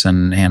markets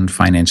and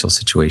financial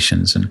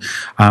situations,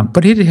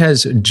 but it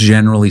has,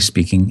 generally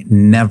speaking,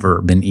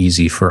 never been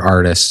easy for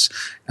artists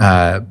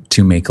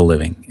to make a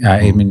living.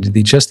 I mean,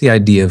 just the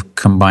idea of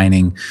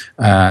combining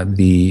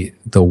the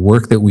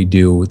work that we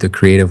do, the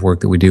creative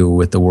work that we do,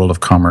 with the world of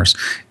commerce,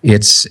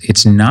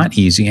 it's not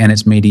easy, and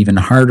it's made even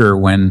harder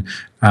when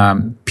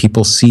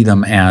people see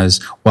them as,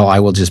 well, I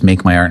will just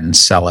make my art and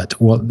sell it.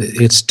 Well,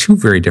 it's two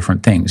very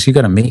different things. You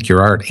got to make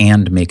your art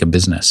and make a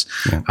business.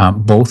 Yeah.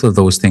 Both of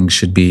those things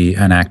should be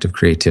an act of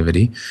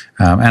creativity.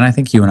 And I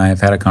think you and I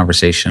have had a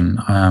conversation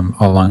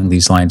along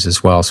these lines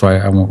as well, so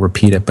I won't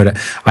repeat it. But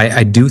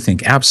I do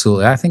think,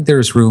 absolutely, I think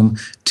there's room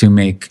to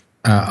make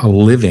a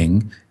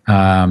living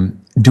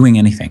doing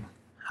anything.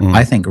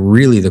 I think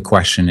really the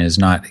question is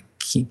not,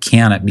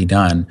 can it be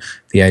done?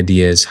 The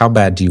idea is, how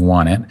bad do you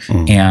want it?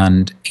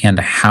 And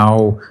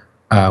how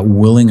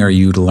willing are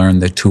you to learn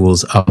the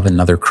tools of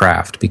another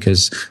craft?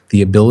 Because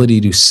the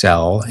ability to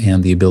sell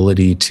and the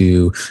ability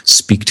to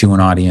speak to an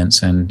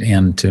audience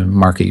and to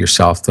market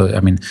yourself,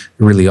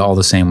 really all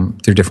the same,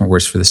 they're different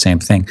words for the same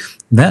thing.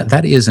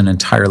 That is an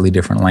entirely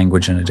different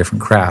language and a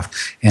different craft.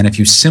 And if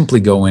you simply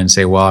go in and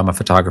say, well, I'm a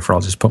photographer,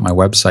 I'll just put my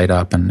website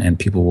up and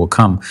people will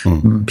come.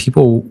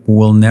 People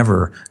will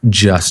never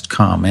just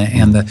come.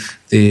 And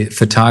the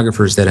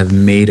photographers that have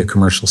made a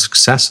commercial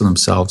success of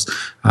themselves,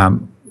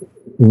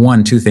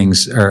 two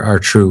things are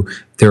true.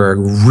 There are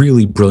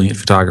really brilliant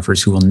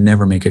photographers who will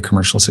never make a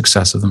commercial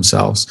success of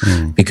themselves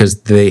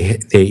because they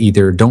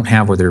either don't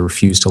have or they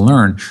refuse to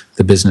learn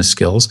the business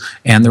skills.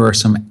 And there are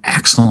some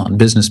excellent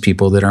business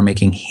people that are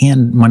making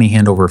money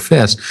hand over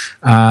fist.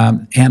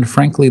 And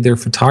frankly, their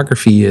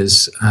photography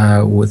is,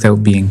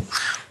 without being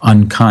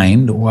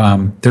unkind,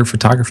 their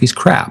photography is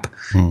crap.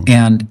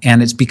 And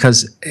it's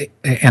because,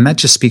 and that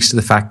just speaks to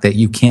the fact that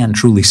you can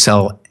truly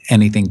sell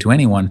anything to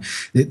anyone.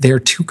 They're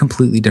two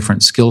completely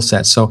different skill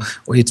sets. So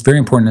it's very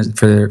important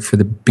for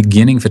the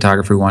beginning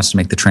photographer who wants to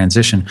make the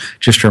transition,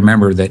 just to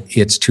remember that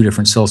it's two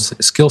different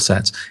skill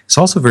sets. It's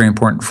also very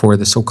important for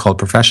the so-called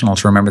professional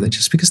to remember that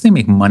just because they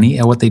make money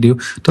at what they do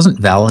doesn't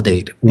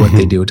validate what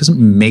they do. It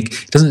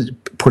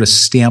doesn't put a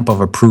stamp of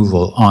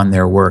approval on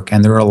their work.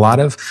 And there are a lot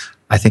of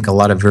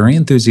very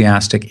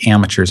enthusiastic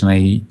amateurs, and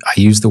I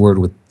use the word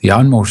with the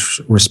utmost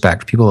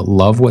respect, people that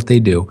love what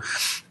they do,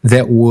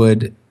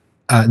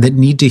 that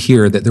need to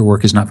hear that their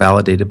work is not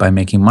validated by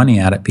making money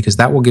at it, because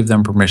that will give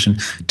them permission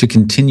to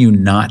continue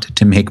not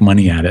to make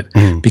money at it.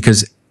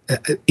 Because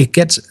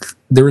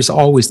there is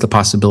always the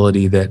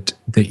possibility that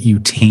you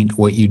taint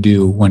what you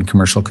do when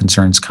commercial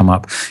concerns come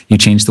up. You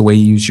change the way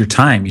you use your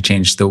time. You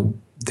change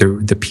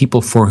the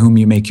people for whom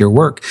you make your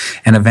work.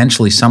 And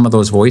eventually some of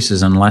those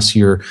voices, unless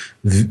you're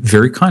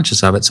very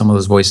conscious of it, some of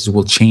those voices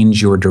will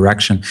change your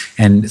direction.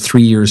 And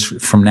 3 years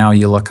from now,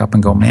 you look up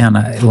and go, man,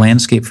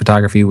 landscape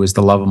photography was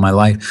the love of my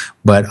life,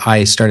 but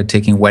I started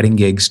taking wedding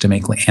gigs to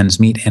make ends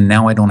meet, and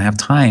now I don't have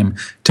time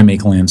to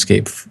make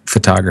landscape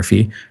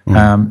photography.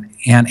 And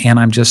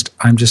I'm just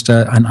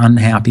an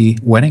unhappy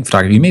wedding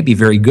photographer. You may be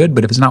very good,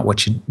 but if it's not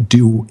what you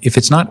do, if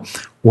it's not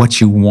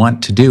what you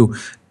want to do,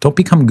 don't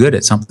become good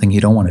at something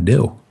you don't want to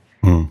do.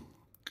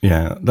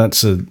 Yeah,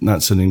 that's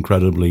an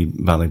incredibly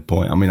valid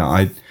point. I mean,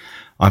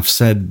 I've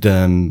said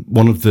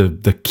one of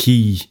the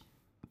key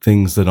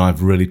things that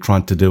I've really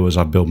tried to do as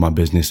I build my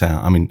business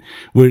out. I mean,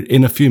 we're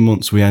in a few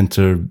months we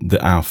enter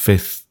our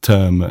fifth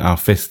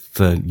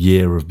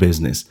year of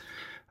business.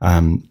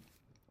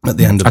 At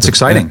the end of that's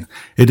exciting.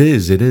 It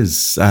is.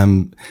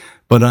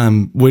 But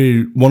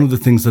one of the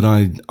things that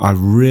I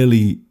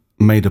really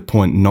made a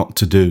point not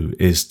to do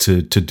is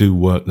to do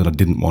work that I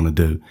didn't want to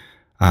do,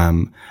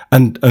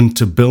 and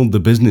to build the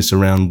business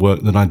around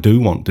work that I do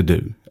want to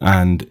do.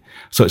 And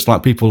so it's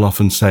like people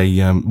often say,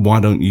 why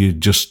don't you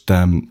just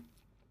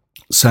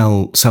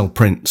sell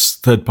prints,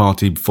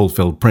 third-party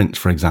fulfilled prints,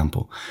 for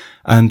example?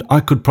 And I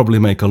could probably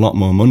make a lot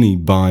more money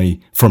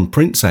from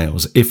print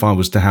sales if I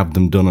was to have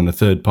them done on a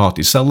third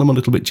party, sell them a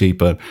little bit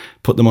cheaper,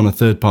 put them on a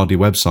third party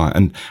website.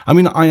 And I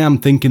mean, I am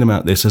thinking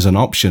about this as an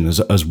option,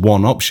 as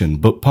one option,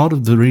 but part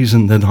of the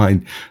reason that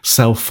I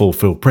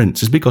self-fulfill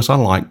prints is because I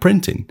like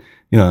printing.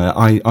 You know,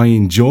 I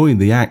enjoy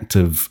the act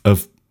of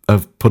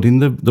putting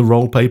the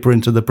roll paper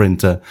into the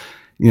printer,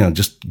 you know,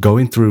 just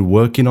going through,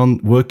 working on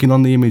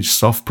the image,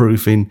 soft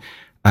proofing,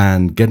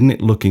 and getting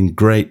it looking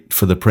great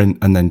for the print,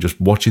 and then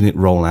just watching it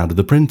roll out of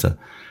the printer.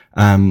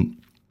 I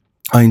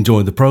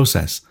enjoy the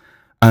process.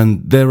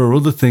 And there are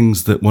other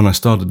things that when I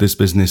started this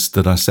business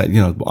that I said,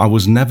 you know, I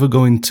was never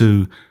going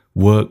to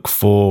work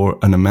for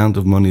an amount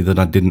of money that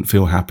I didn't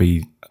feel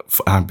happy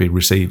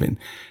receiving.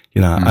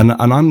 You know,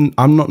 and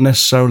I'm not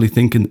necessarily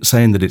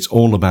saying that it's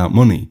all about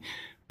money,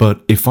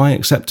 but if I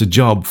accept a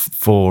job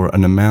for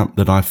an amount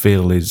that I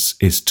feel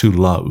is too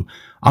low,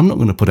 I'm not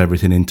going to put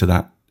everything into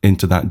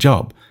that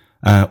job.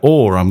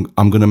 Or I'm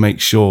going to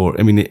make sure,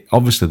 I mean,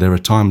 obviously there are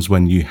times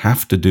when you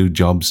have to do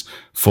jobs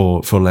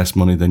for less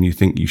money than you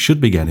think you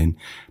should be getting,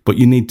 but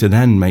you need to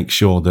then make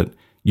sure that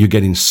you're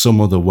getting some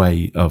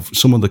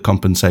other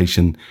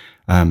compensation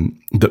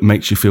that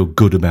makes you feel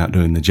good about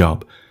doing the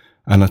job.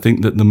 And I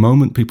think that the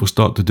moment people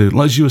start to do,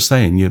 like as you were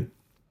saying, you're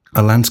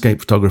a landscape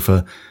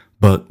photographer,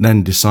 but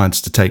then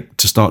decides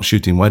to start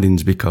shooting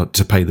weddings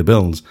to pay the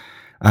bills.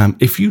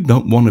 If you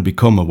don't want to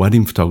become a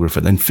wedding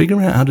photographer, then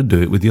figure out how to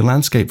do it with your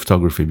landscape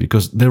photography,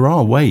 because there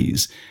are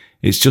ways.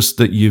 It's just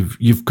that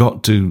you've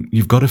got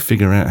to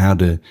figure out how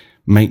to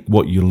make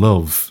what you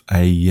love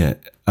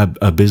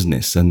a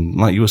business. And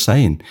like you were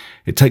saying,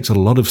 it takes a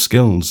lot of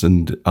skills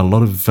and a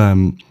lot of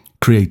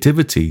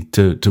creativity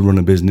to run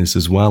a business,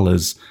 as well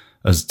as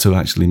to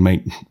actually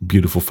make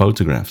beautiful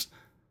photographs.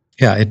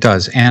 Yeah, it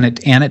does, and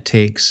it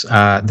takes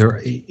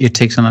it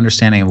takes an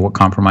understanding of what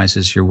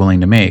compromises you're willing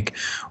to make.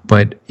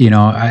 But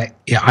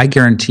I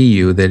guarantee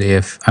you that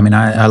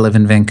I live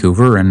in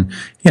Vancouver, and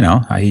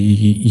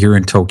you're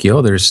in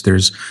Tokyo.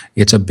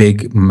 It's a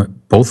big.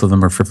 Both of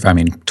them are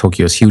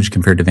Tokyo is huge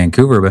compared to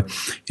Vancouver, but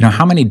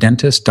how many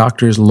dentists,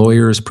 doctors,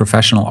 lawyers,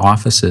 professional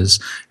offices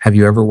have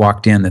you ever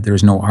walked in that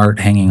there's no art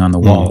hanging on the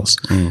walls?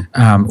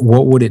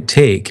 What would it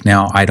take?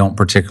 Now, I don't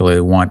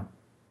particularly want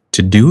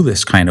to do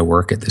this kind of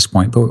work at this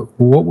point, but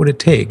what would it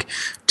take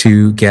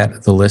to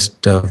get the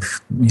list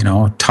of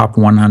top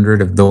 100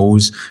 of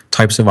those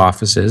types of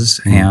offices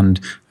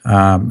and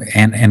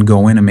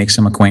go in and make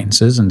some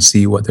acquaintances and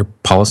see what their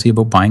policy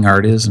about buying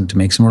art is, and to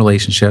make some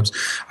relationships?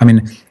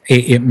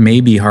 It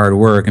may be hard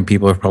work, and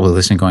people are probably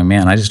listening going,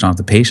 man, I just don't have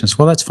the patience.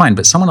 Well, that's fine,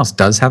 but someone else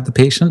does have the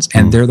patience,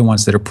 and they're the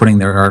ones that are putting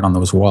their art on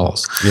those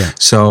walls. Yeah.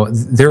 So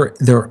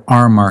there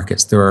are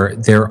markets,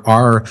 there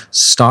are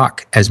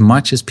stock, as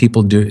much as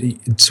people do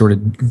sort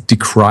of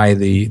decry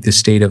the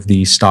state of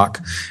the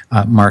stock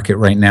market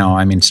right now.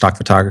 Stock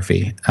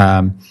photography.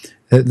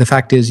 The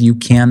fact is, you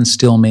can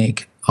still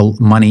make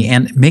money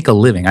and make a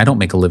living. I don't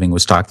make a living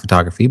with stock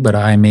photography, but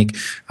I make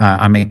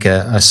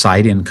a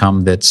side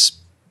income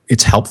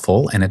it's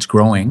helpful and it's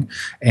growing.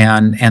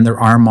 And there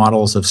are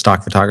models of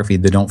stock photography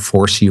that don't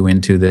force you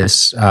into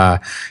this,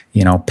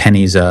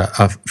 pennies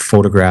a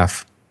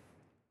photograph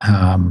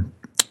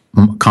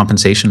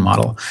compensation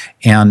model.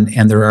 And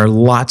there are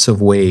lots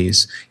of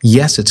ways.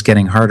 Yes, it's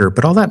getting harder,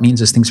 but all that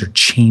means is things are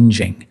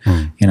changing,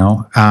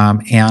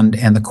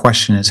 and the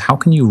question is, how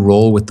can you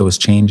roll with those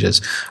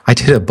changes? I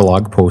did a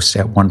blog post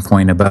at one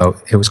point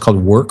it was called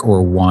Work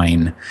or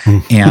Wine.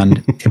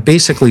 And it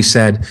basically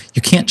said,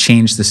 you can't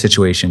change the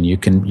situation. You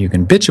can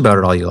bitch about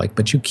it all you like,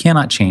 but you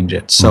cannot change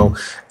it. So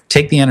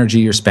take the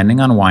energy you're spending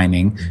on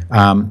whining,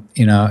 and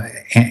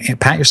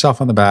pat yourself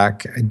on the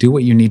back, do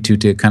what you need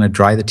to kind of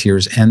dry the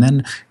tears, and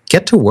then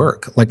get to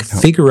work.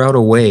 Figure out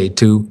a way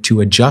to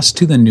adjust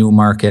to the new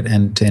market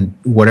and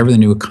whatever the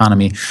new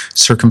economy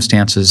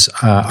circumstances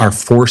are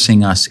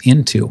forcing us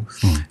into.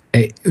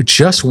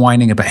 Just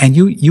whining about, and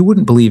you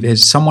wouldn't believe,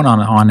 is someone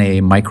on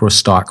a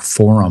microstock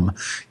forum,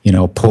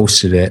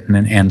 posted it,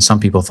 and some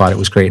people thought it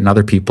was great, and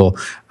other people,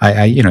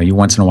 you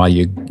once in a while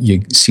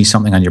you see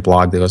something on your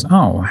blog that goes,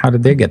 oh, how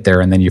did they get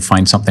there? And then you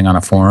find something on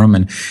a forum,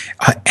 and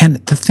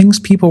the things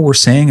people were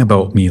saying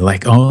about me,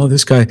 like, oh,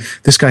 this guy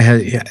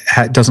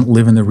doesn't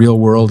live in the real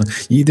world.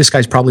 This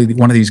guy's probably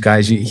one of these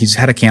guys. He's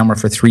had a camera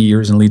for 3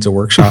 years and leads a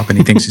workshop, and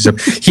he thinks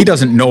he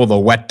doesn't know the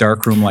wet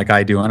darkroom like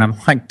I do. And I'm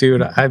like,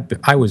 dude,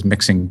 I was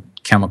mixing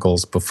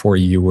chemicals before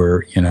you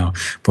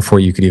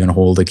could even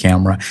hold a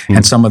camera.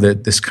 And some of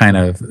this kind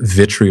of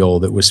vitriol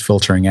that was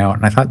filtering out,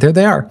 and I thought, there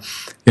they are.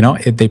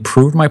 They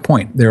proved my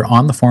point. They're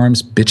on the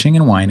forums bitching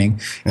and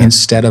whining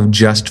instead of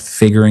just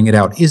figuring it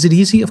out. Is it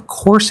easy? Of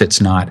course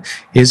it's not.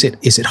 Is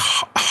it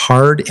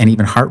hard and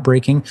even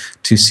heartbreaking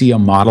to see a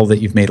model that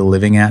you've made a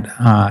living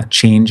at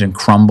change and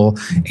crumble,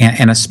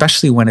 and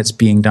especially when it's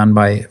being done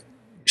by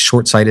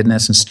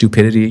short-sightedness and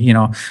stupidity?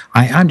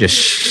 I'm just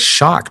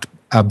shocked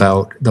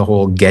about the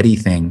whole Getty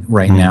thing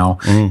right now.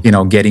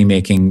 Getty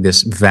making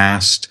this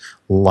vast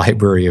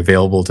library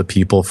available to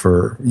people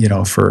for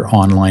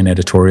online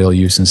editorial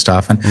use and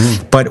stuff.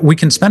 But we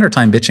can spend our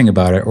time bitching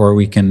about it, or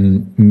we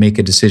can make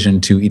a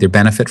decision to either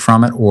benefit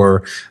from it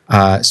or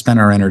spend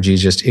our energy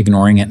just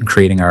ignoring it and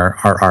creating our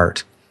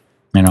art.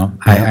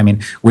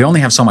 We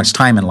only have so much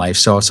time in life.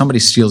 So if somebody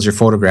steals your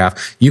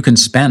photograph, you can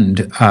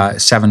spend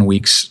 7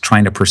 weeks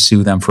trying to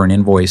pursue them for an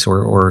invoice,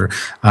 or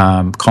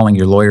calling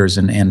your lawyers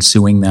and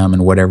suing them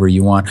and whatever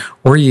you want.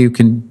 Or you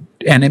can,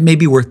 and it may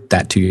be worth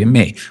that to you. It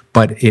may,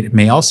 but it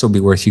may also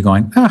be worth you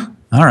going,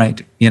 all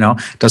right,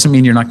 doesn't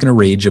mean you're not going to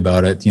rage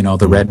about it.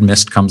 The red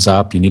mist comes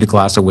up. You need a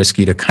glass of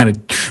whiskey to kind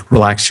of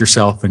relax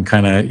yourself and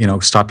kind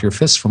of, stop your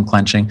fists from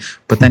clenching.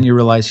 But then you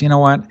realize,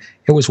 what?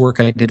 It was work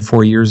I did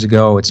 4 years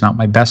ago. It's not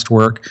my best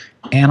work.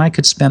 And I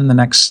could spend the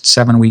next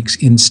 7 weeks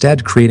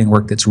instead creating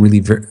work that's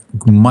really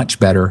much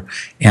better.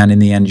 And in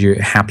the end, you're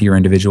a happier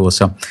individual.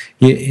 So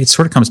it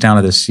sort of comes down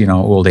to this,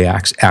 old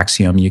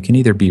axiom. You can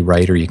either be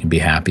right or you can be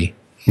happy.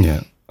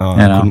 Yeah.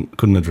 I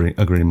couldn't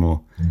agree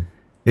more.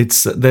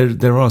 It's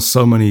there are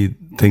so many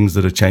things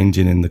that are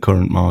changing in the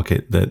current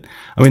market that,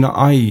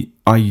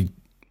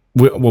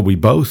 we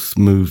both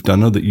moved. I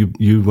know that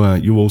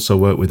you also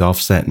work with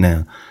Offset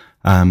now,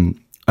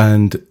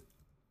 and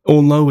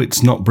although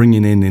it's not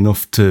bringing in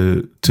enough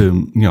to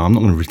I'm not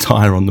going to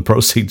retire on the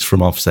proceeds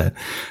from Offset,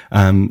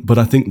 but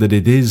I think that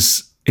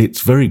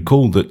it's very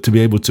cool that to be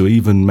able to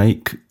even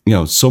make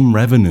some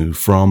revenue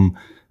from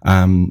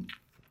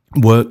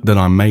work that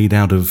I made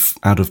out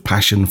of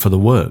passion for the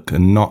work,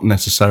 and not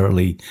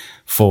necessarily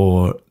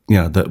for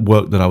the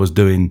work that I was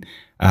doing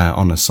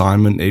on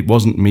assignment. It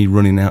wasn't me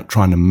running out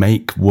trying to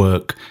make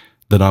work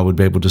that I would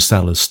be able to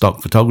sell as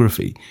stock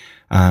photography.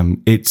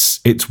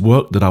 It's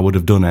work that I would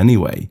have done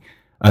anyway,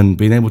 and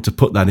being able to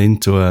put that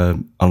into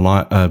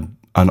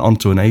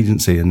onto an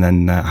agency and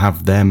then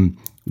have them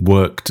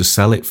work to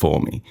sell it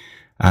for me.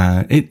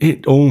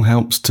 It all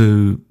helps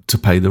to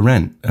pay the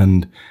rent.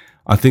 And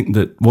I think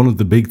that one of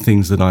the big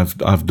things that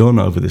I've done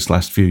over this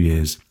last few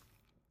years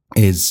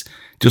is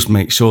just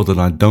make sure that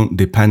I don't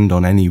depend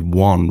on any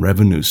one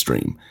revenue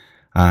stream.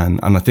 And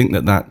I think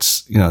that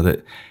that's,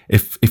 that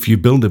if you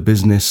build a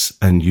business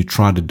and you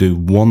try to do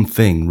one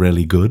thing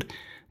really good,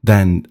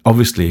 then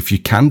obviously if you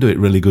can do it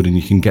really good and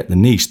you can get the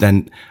niche,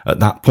 then at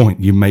that point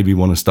you maybe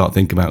want to start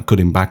thinking about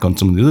cutting back on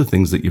some of the other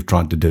things that you've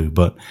tried to do.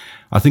 But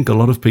I think a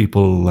lot of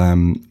people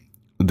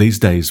these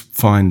days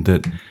find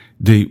that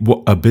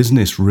what a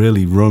business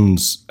really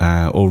runs,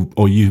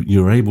 or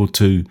you're able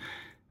to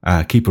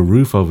keep a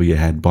roof over your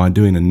head by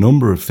doing a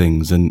number of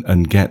things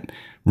and get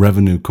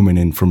revenue coming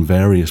in from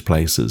various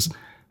places.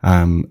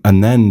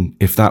 And then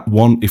if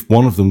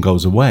one of them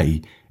goes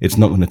away, it's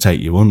not going to take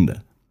you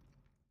under.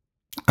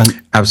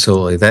 And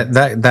absolutely,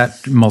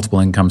 that multiple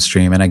income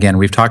stream, and again,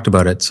 we've talked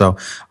about it, so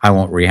I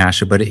won't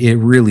rehash it, but it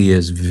really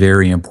is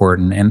very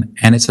important,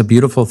 and it's a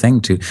beautiful thing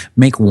to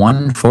make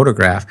one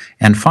photograph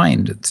and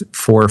find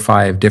 4 or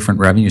 5 different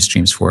revenue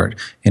streams for it.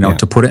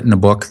 To put it in a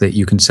book that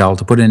you can sell,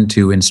 to put it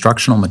into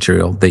instructional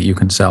material that you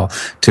can sell,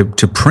 to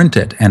print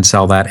it and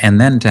sell that,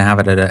 and then to have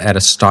it at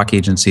a stock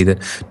agency that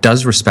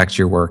does respect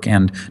your work.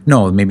 And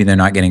no, maybe they're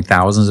not getting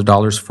thousands of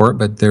dollars for it,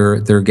 but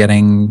they're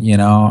getting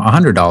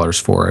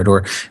 $100 for it,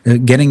 or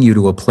getting you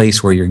to a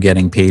place where you're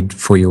getting paid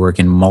for your work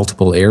in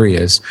multiple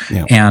areas.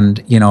 Yeah.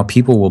 And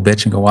people will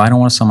bitch and go, well, I don't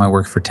want to sell my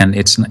work for 10.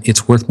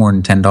 It's worth more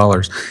than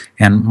 $10.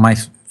 And my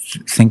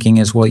thinking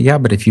is, well, yeah,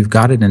 but if you've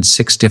got it in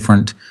 6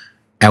 different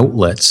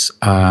outlets,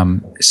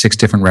 6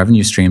 different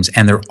revenue streams,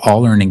 and they're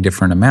all earning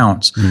different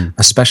amounts,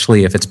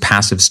 especially if it's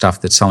passive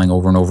stuff that's selling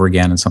over and over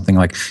again, and something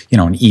like,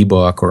 an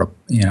ebook or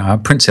a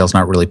print sale's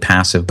not really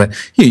passive, but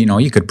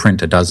you could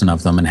print a dozen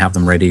of them and have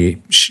them ready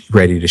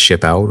to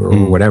ship out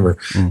or whatever.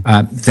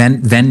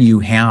 Then you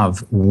have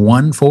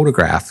one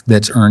photograph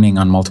that's earning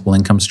on multiple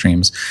income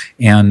streams,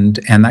 and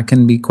that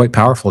can be quite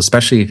powerful,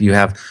 especially if you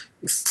have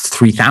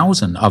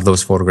 3,000 of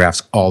those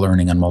photographs all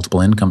earning on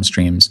multiple income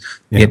streams.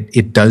 Yeah.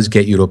 It does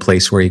get you to a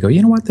place where you go,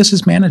 you know what, this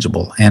is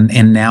manageable.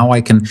 And now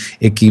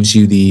it gives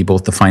you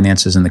both the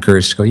finances and the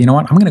courage to go, you know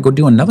what, I'm going to go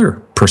do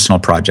another personal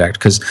project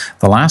because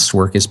the last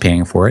work is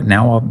paying for it.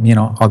 Now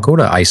I'll go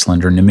to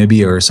Iceland or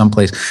Namibia or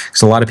someplace.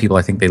 Because a lot of people,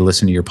 I think, they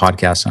listen to your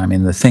podcast.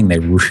 And the thing they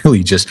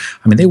really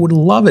they would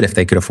love it if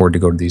they could afford to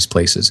go to these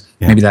places.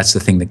 Yeah. Maybe that's the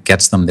thing that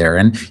gets them there.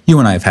 And you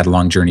and I have had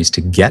long journeys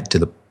to get to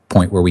the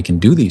point where we can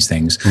do these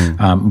things,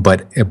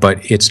 but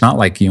it's not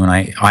like you and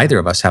I, either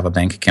of us, have a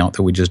bank account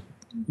that we just,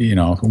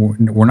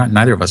 we're not.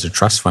 Neither of us are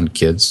trust fund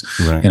kids.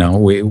 Right.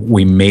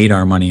 We made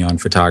our money on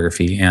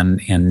photography,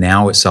 and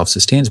now it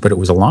self-sustains. But it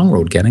was a long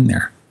road getting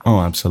there.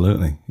 Oh,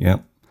 absolutely, yeah.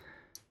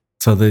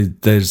 So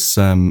there's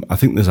I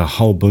think there's a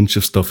whole bunch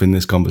of stuff in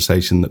this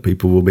conversation that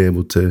people will be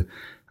able to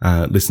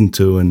listen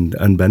to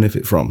and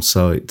benefit from.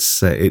 So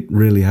it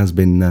really has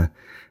been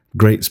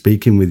great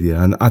speaking with you,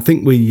 and I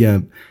think we.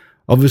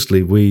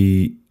 Obviously,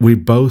 we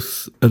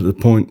both at the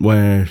point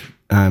where,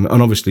 and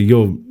obviously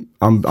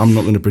I'm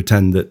not going to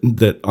pretend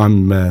that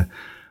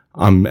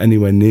I'm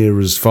anywhere near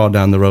as far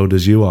down the road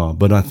as you are,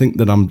 but I think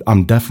that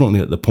I'm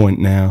definitely at the point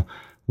now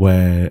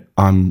where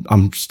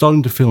I'm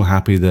starting to feel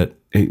happy that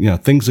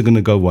things are going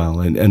to go well,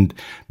 and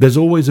there's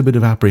always a bit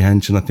of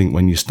apprehension, I think,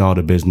 when you start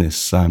a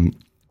business, and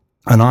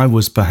I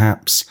was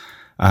perhaps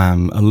a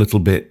little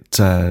bit.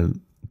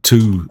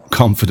 Too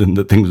confident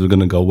that things were going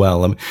to go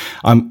well.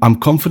 I'm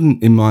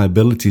confident in my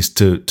abilities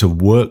to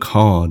work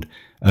hard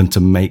and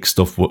to make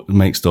stuff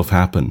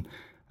happen.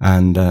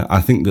 And I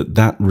think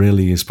that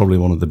really is probably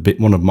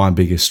one of my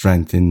biggest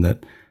strengths, in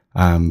that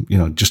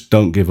just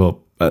don't give up.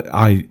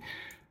 I'm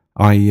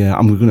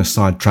going to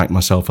sidetrack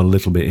myself a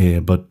little bit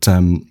here, but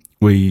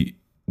we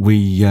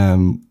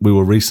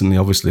were recently,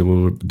 obviously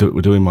we were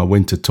doing my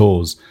winter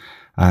tours.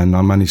 And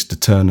I managed to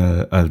turn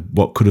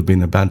what could have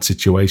been a bad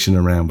situation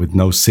around with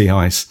no sea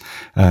ice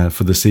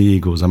for the Sea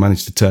Eagles. I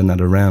managed to turn that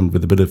around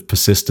with a bit of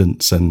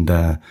persistence and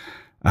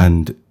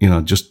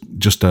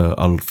just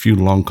a few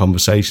long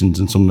conversations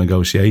and some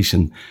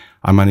negotiation.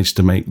 I managed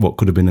to make what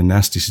could have been a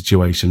nasty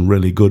situation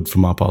really good for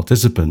my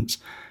participants.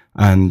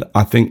 And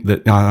I think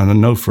that, I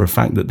know for a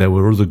fact that there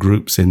were other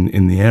groups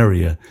in the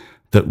area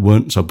that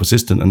weren't so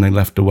persistent, and they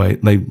left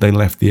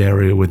the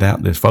area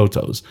without their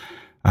photos.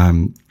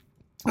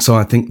 So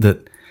I think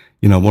that,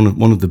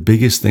 one of the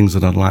biggest things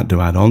that I'd like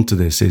to add on to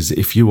this is,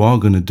 if you are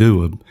going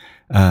to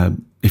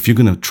if you're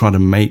going to try to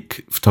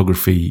make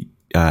photography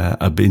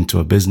into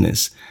a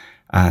business,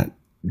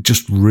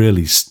 just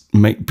really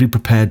be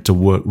prepared to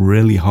work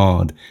really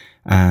hard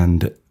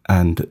and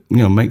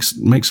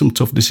make some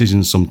tough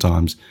decisions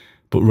sometimes,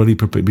 but really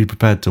be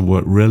prepared to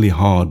work really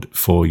hard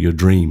for your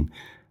dream.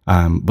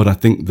 But I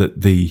think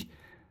that the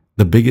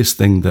biggest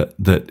thing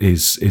that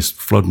is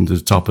floating to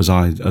the top as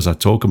I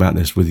talk about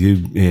this with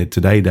you here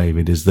today,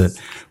 David, is that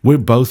we're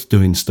both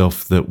doing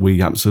stuff that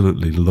we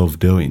absolutely love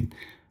doing.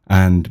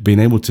 And being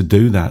able to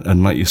do that,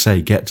 and like you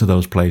say, get to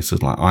those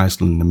places like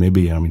Iceland,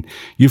 Namibia. I mean,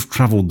 you've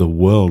traveled the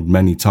world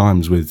many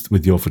times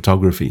with your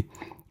photography.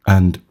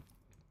 And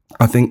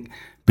I think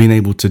being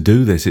able to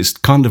do this, it's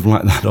kind of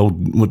like that old,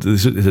 I'm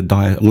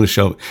going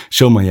to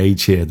show my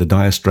age here, the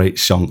Dire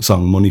Straits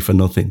song Money for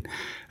Nothing.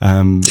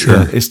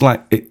 Sure. It's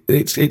like,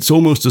 it's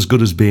almost as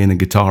good as being a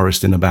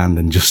guitarist in a band,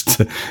 and just,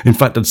 in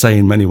fact, I'd say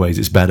in many ways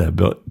it's better,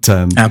 but.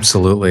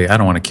 Absolutely. I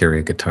don't want to carry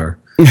a guitar.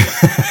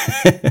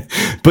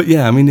 But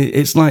yeah, I mean,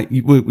 it's like,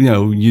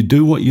 you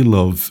do what you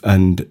love,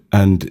 and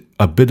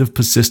a bit of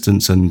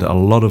persistence and a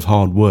lot of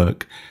hard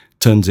work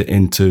turns it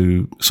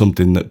into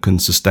something that can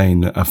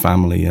sustain a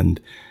family. And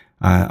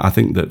I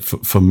think that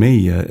for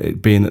me,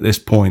 it being at this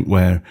point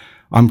where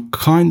I'm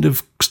kind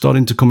of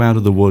starting to come out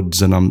of the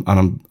woods, and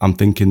I'm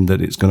thinking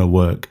that it's going to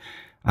work.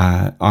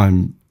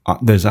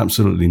 There's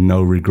absolutely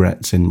no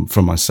regrets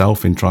for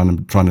myself in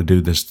trying to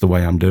do this the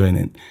way I'm doing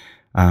it.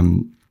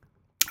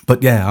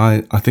 But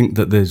yeah, I think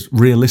that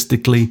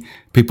realistically,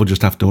 people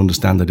just have to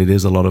understand that it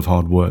is a lot of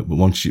hard work. But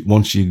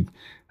once you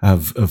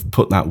have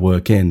put that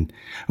work in,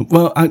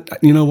 well,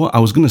 you know what? I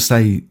was going to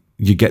say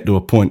you get to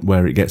a point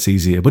where it gets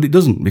easier, but it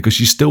doesn't, because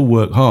you still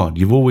work hard.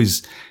 You're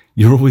always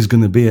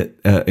going to be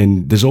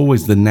there's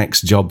always the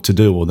next job to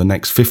do, or the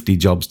next 50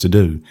 jobs to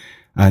do,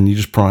 and you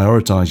just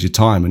prioritize your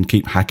time and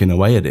keep hacking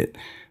away at it.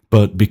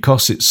 But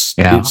because it's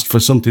for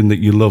something that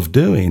you love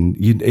doing,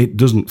 it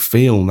doesn't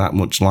feel that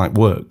much like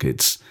work.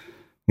 It's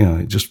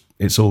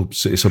it's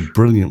a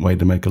brilliant way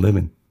to make a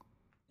living.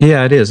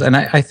 Yeah, it is. And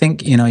I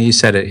think, you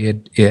said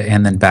it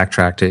and then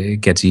backtracked, it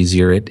gets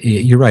easier.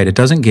 You're right. It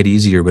doesn't get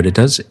easier, but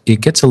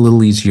it gets a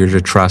little easier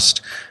to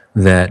trust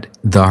that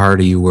the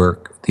harder you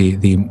work,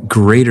 the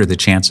greater the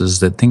chances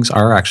that things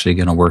are actually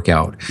going to work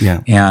out.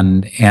 Yeah.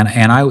 And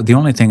the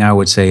only thing I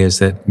would say is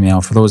that,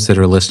 for those that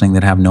are listening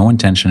that have no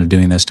intention of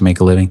doing this to make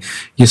a living,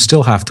 you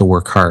still have to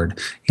work hard.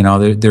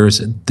 There's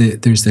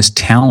this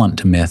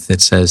talent myth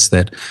that says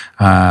that,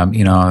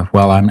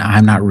 well,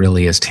 I'm not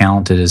really as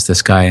talented as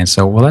this guy. And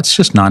so, well, that's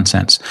just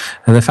nonsense.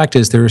 And the fact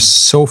is, there are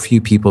so few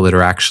people that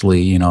are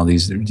actually,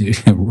 these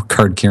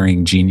card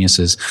carrying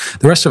geniuses.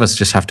 The rest of us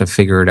just have to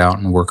figure it out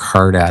and work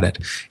hard at it.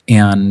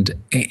 And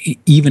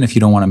even if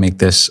you don't want to make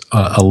this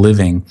a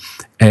living,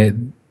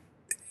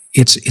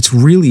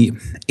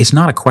 it's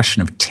not a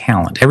question of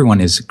talent.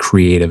 Everyone is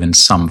creative in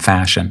some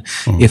fashion.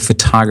 If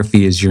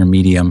photography is your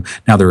medium,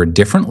 now there are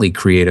differently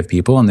creative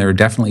people, and there are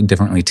definitely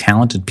differently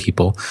talented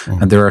people.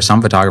 And there are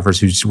some photographers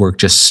whose work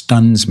just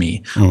stuns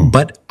me.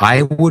 But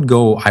I would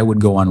go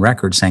on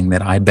record saying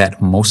that I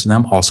bet most of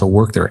them also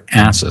work their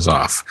asses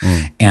off.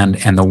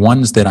 And the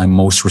ones that I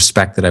most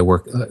respect, I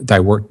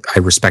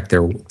respect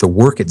the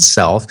work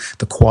itself,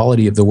 the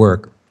quality of the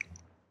work.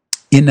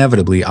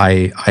 Inevitably,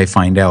 I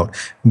find out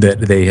that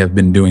they have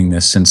been doing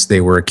this since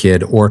they were a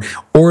kid, or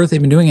they've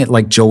been doing it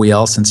like Joey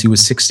L since he was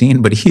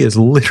 16. But he has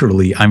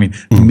literally,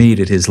 made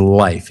it his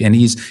life, and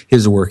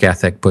his work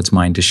ethic puts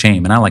mine to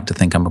shame. And I like to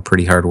think I'm a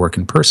pretty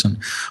hardworking person.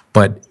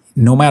 But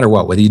no matter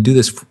what, whether you do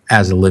this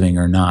as a living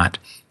or not,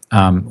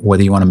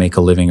 whether you want to make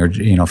a living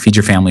or feed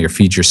your family or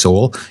feed your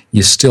soul,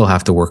 you still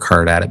have to work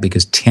hard at it,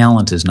 because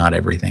talent is not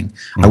everything.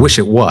 I wish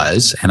it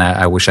was, and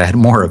I wish I had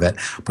more of it.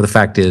 But the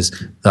fact is,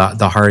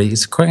 the hard,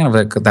 it's kind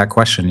of that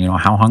question.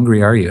 How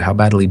hungry are you? How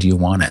badly do you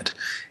want it?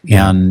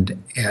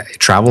 And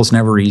travel's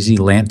never easy.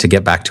 To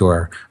get back to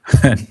our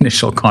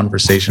initial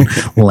conversation,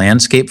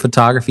 landscape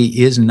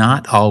photography is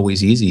not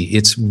always easy.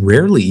 It's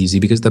rarely easy,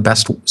 because the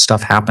best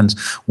stuff happens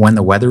when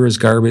the weather is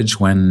garbage,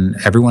 when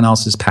everyone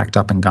else is packed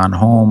up and gone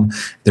home.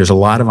 There's a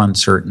lot of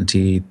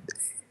uncertainty.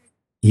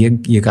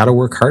 You got to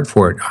work hard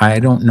for it. I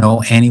don't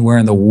know anywhere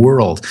in the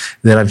world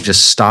that I've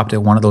just stopped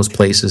at one of those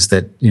places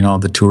that,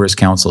 the tourist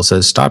council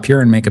says, stop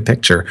here and make a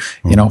picture,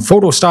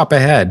 photo stop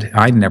ahead.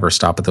 I never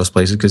stop at those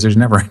places, because there's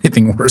never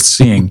anything worth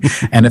seeing.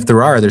 And if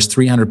there's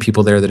 300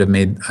 people there that have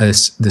made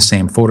the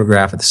same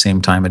photograph at the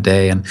same time of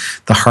day. And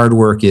the hard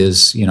work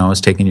is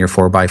taking your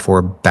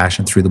 4x4,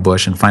 bashing through the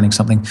bush and finding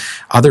something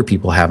other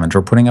people haven't,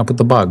 or putting up with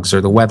the bugs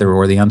or the weather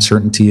or the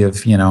uncertainty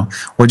of,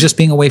 or just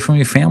being away from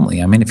your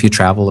family. If you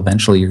travel,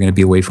 eventually you're going to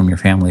be away from your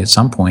family at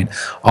some point.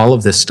 All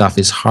of this stuff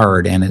is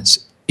hard, and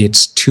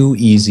it's too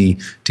easy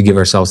to give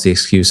ourselves the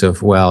excuse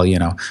of, well, I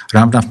don't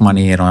have enough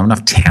money, I don't have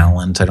enough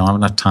talent, I don't have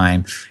enough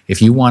time.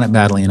 If you want it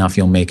badly enough,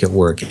 you'll make it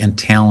work. And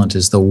talent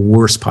is the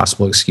worst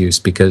possible excuse,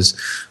 because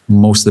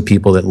most of the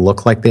people that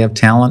look like they have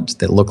talent,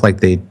 that look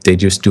like they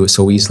just do it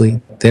so easily,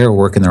 they're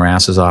working their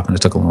asses off, and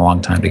it took them a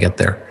long time to get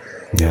there.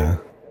 Yeah,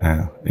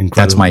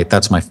 incredible.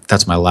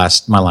 That's my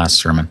last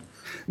sermon.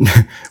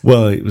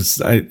 Well,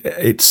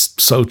 it's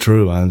so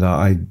true, and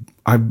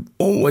I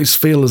always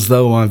feel as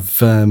though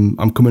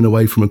I'm coming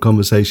away from a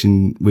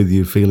conversation with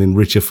you feeling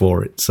richer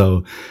for it.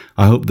 So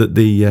I hope that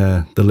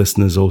the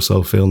listeners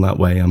also feel that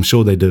way. I'm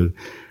sure they do.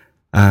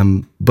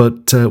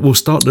 But we'll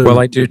start. Well,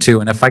 I do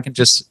too. And if I can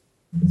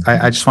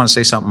I just want to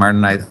say something,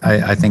 Martin.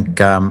 I think,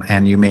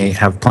 and you may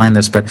have planned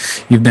this,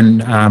 but you've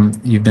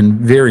been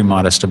very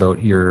modest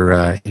about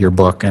your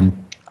book, and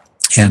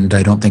And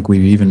I don't think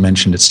we've even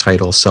mentioned its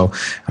title. So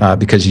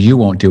because you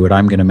won't do it,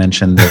 I'm going to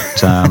mention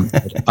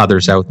that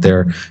others out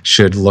there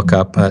should look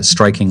up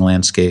Striking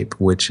Landscape,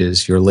 which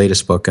is your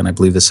latest book. And I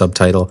believe the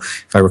subtitle,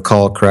 if I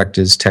recall correct,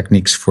 is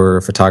Techniques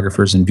for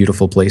Photographers in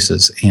Beautiful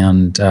Places.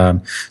 And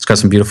it's got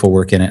some beautiful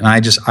work in it. And I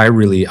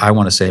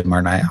want to say,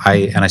 Martin,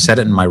 I said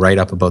it in my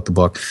write-up about the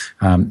book,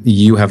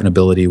 you have an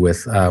ability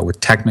with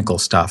technical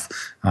stuff,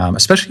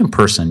 especially in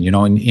person,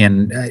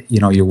 in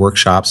your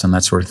workshops and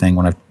that sort of thing.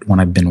 When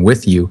I've been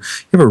with you, you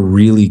have a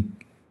really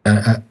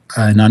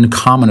an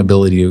uncommon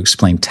ability to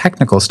explain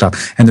technical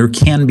stuff, and there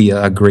can be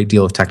a great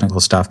deal of technical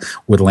stuff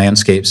with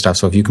landscape stuff.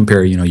 So if you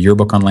compare, your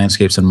book on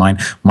landscapes and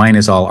mine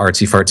is all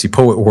artsy fartsy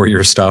poet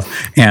warrior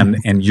stuff,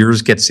 and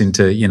yours gets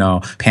into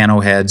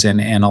pano heads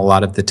and a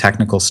lot of the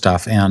technical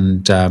stuff,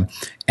 and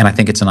I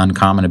think it's an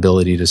uncommon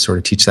ability to sort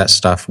of teach that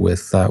stuff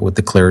with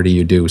the clarity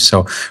you do.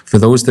 So for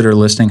those that are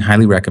listening,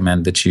 highly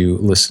recommend that you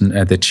listen,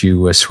 that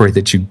you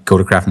go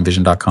to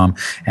craftandvision.com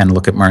and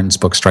look at Martin's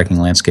book, Striking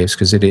Landscapes,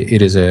 because it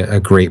is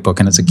a great book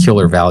and it's a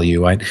killer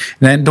value.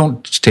 And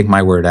don't take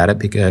my word at it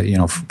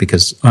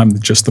because I'm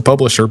just the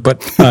publisher,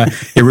 but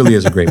it really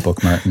is a great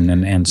book, Martin.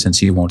 And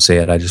since you won't say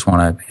it, I just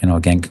want to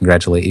again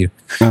congratulate you.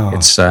 Oh.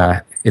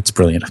 It's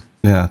brilliant.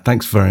 Yeah,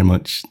 thanks very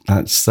much.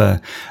 That's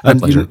and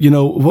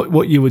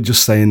what you were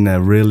just saying there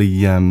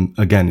really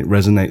again, it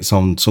resonates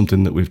on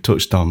something that we've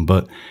touched on,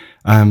 but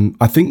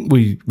I think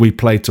we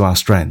play to our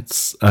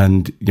strengths.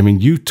 And I mean,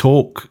 you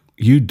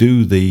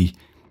do the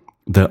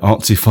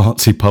artsy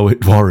fartsy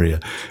poet warrior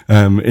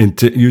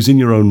using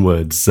your own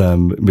words,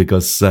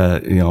 because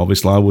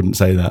obviously I wouldn't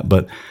say that,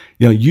 but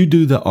you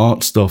do the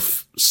art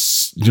stuff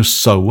just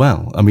so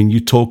well. I mean,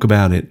 you talk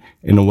about it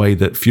in a way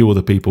that few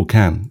other people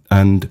can,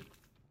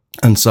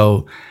 and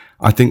so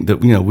I think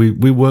that we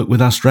work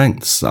with our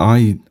strengths.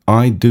 I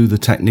do the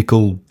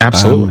technical,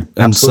 absolutely,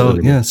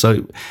 absolutely.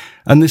 So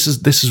and this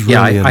is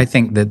really I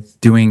think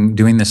that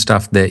doing the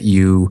stuff that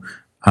you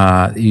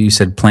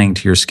said playing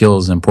to your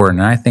skills is important.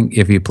 And I think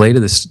if you play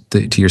to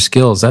your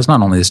skills, that's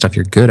not only the stuff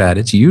you're good at,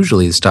 it's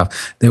usually the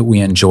stuff that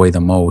we enjoy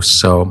the most.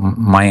 So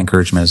my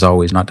encouragement is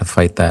always not to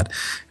fight that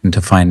and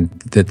to find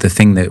that the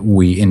thing that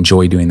we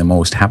enjoy doing the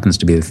most happens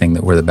to be the thing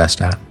that we're the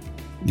best at.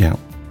 Yeah,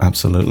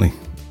 absolutely.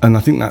 And I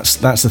think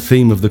that's the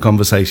theme of the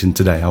conversation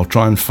today. I'll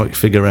try and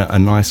figure out a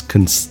nice,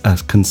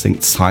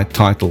 succinct side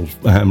title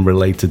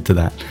related to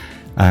that,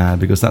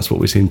 because that's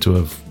what we seem to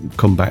have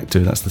come back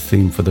to. That's the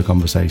theme for the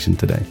conversation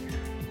today.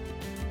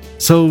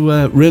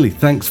 So really,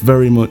 thanks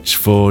very much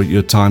for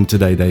your time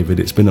today,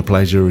 David. It's been a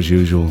pleasure as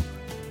usual.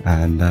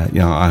 And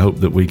I hope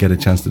that we get a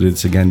chance to do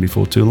this again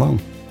before too long.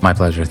 My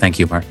pleasure. Thank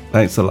you, Mark.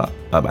 Thanks a lot.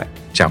 Bye-bye.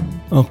 Ciao.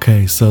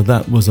 Okay, so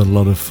that was a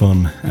lot of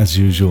fun, as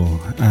usual.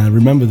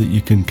 Remember that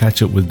you can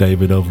catch up with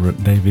David over at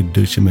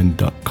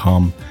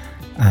davidduchemin.com,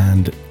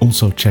 and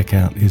also check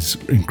out his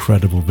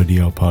incredible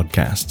video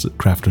podcasts at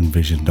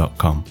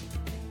craftandvision.com.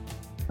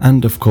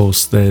 And of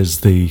course,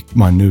 there's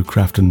my new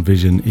Craft and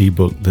Vision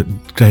ebook that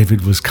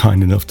David was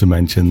kind enough to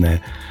mention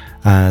there.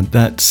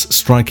 That's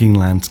Striking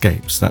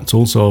Landscapes. That's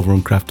also over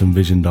on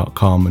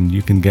craftandvision.com, and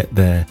you can get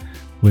there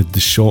with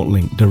the short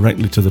link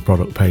directly to the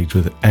product page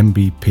with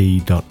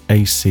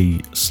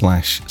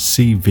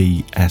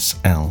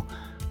mbp.ac/CVSL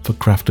for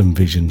Craft and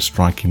Vision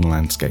Striking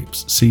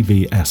Landscapes,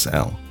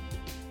 CVSL.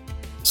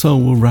 So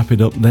we'll wrap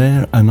it up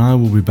there, and I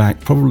will be back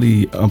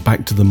probably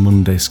back to the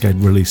Monday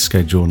release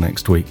schedule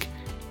next week.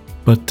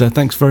 But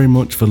thanks very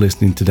much for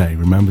listening today.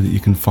 Remember that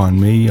you can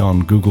find me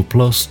on Google+,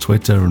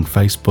 Twitter and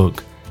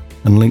Facebook,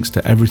 and links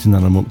to everything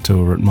that I'm up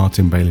to are at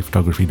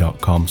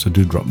martinbaileyphotography.com, so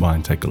do drop by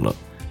and take a look.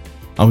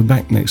 I'll be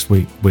back next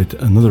week with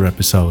another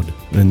episode.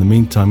 But in the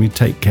meantime, you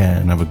take care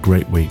and have a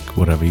great week,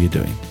 whatever you're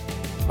doing.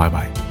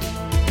 Bye-bye.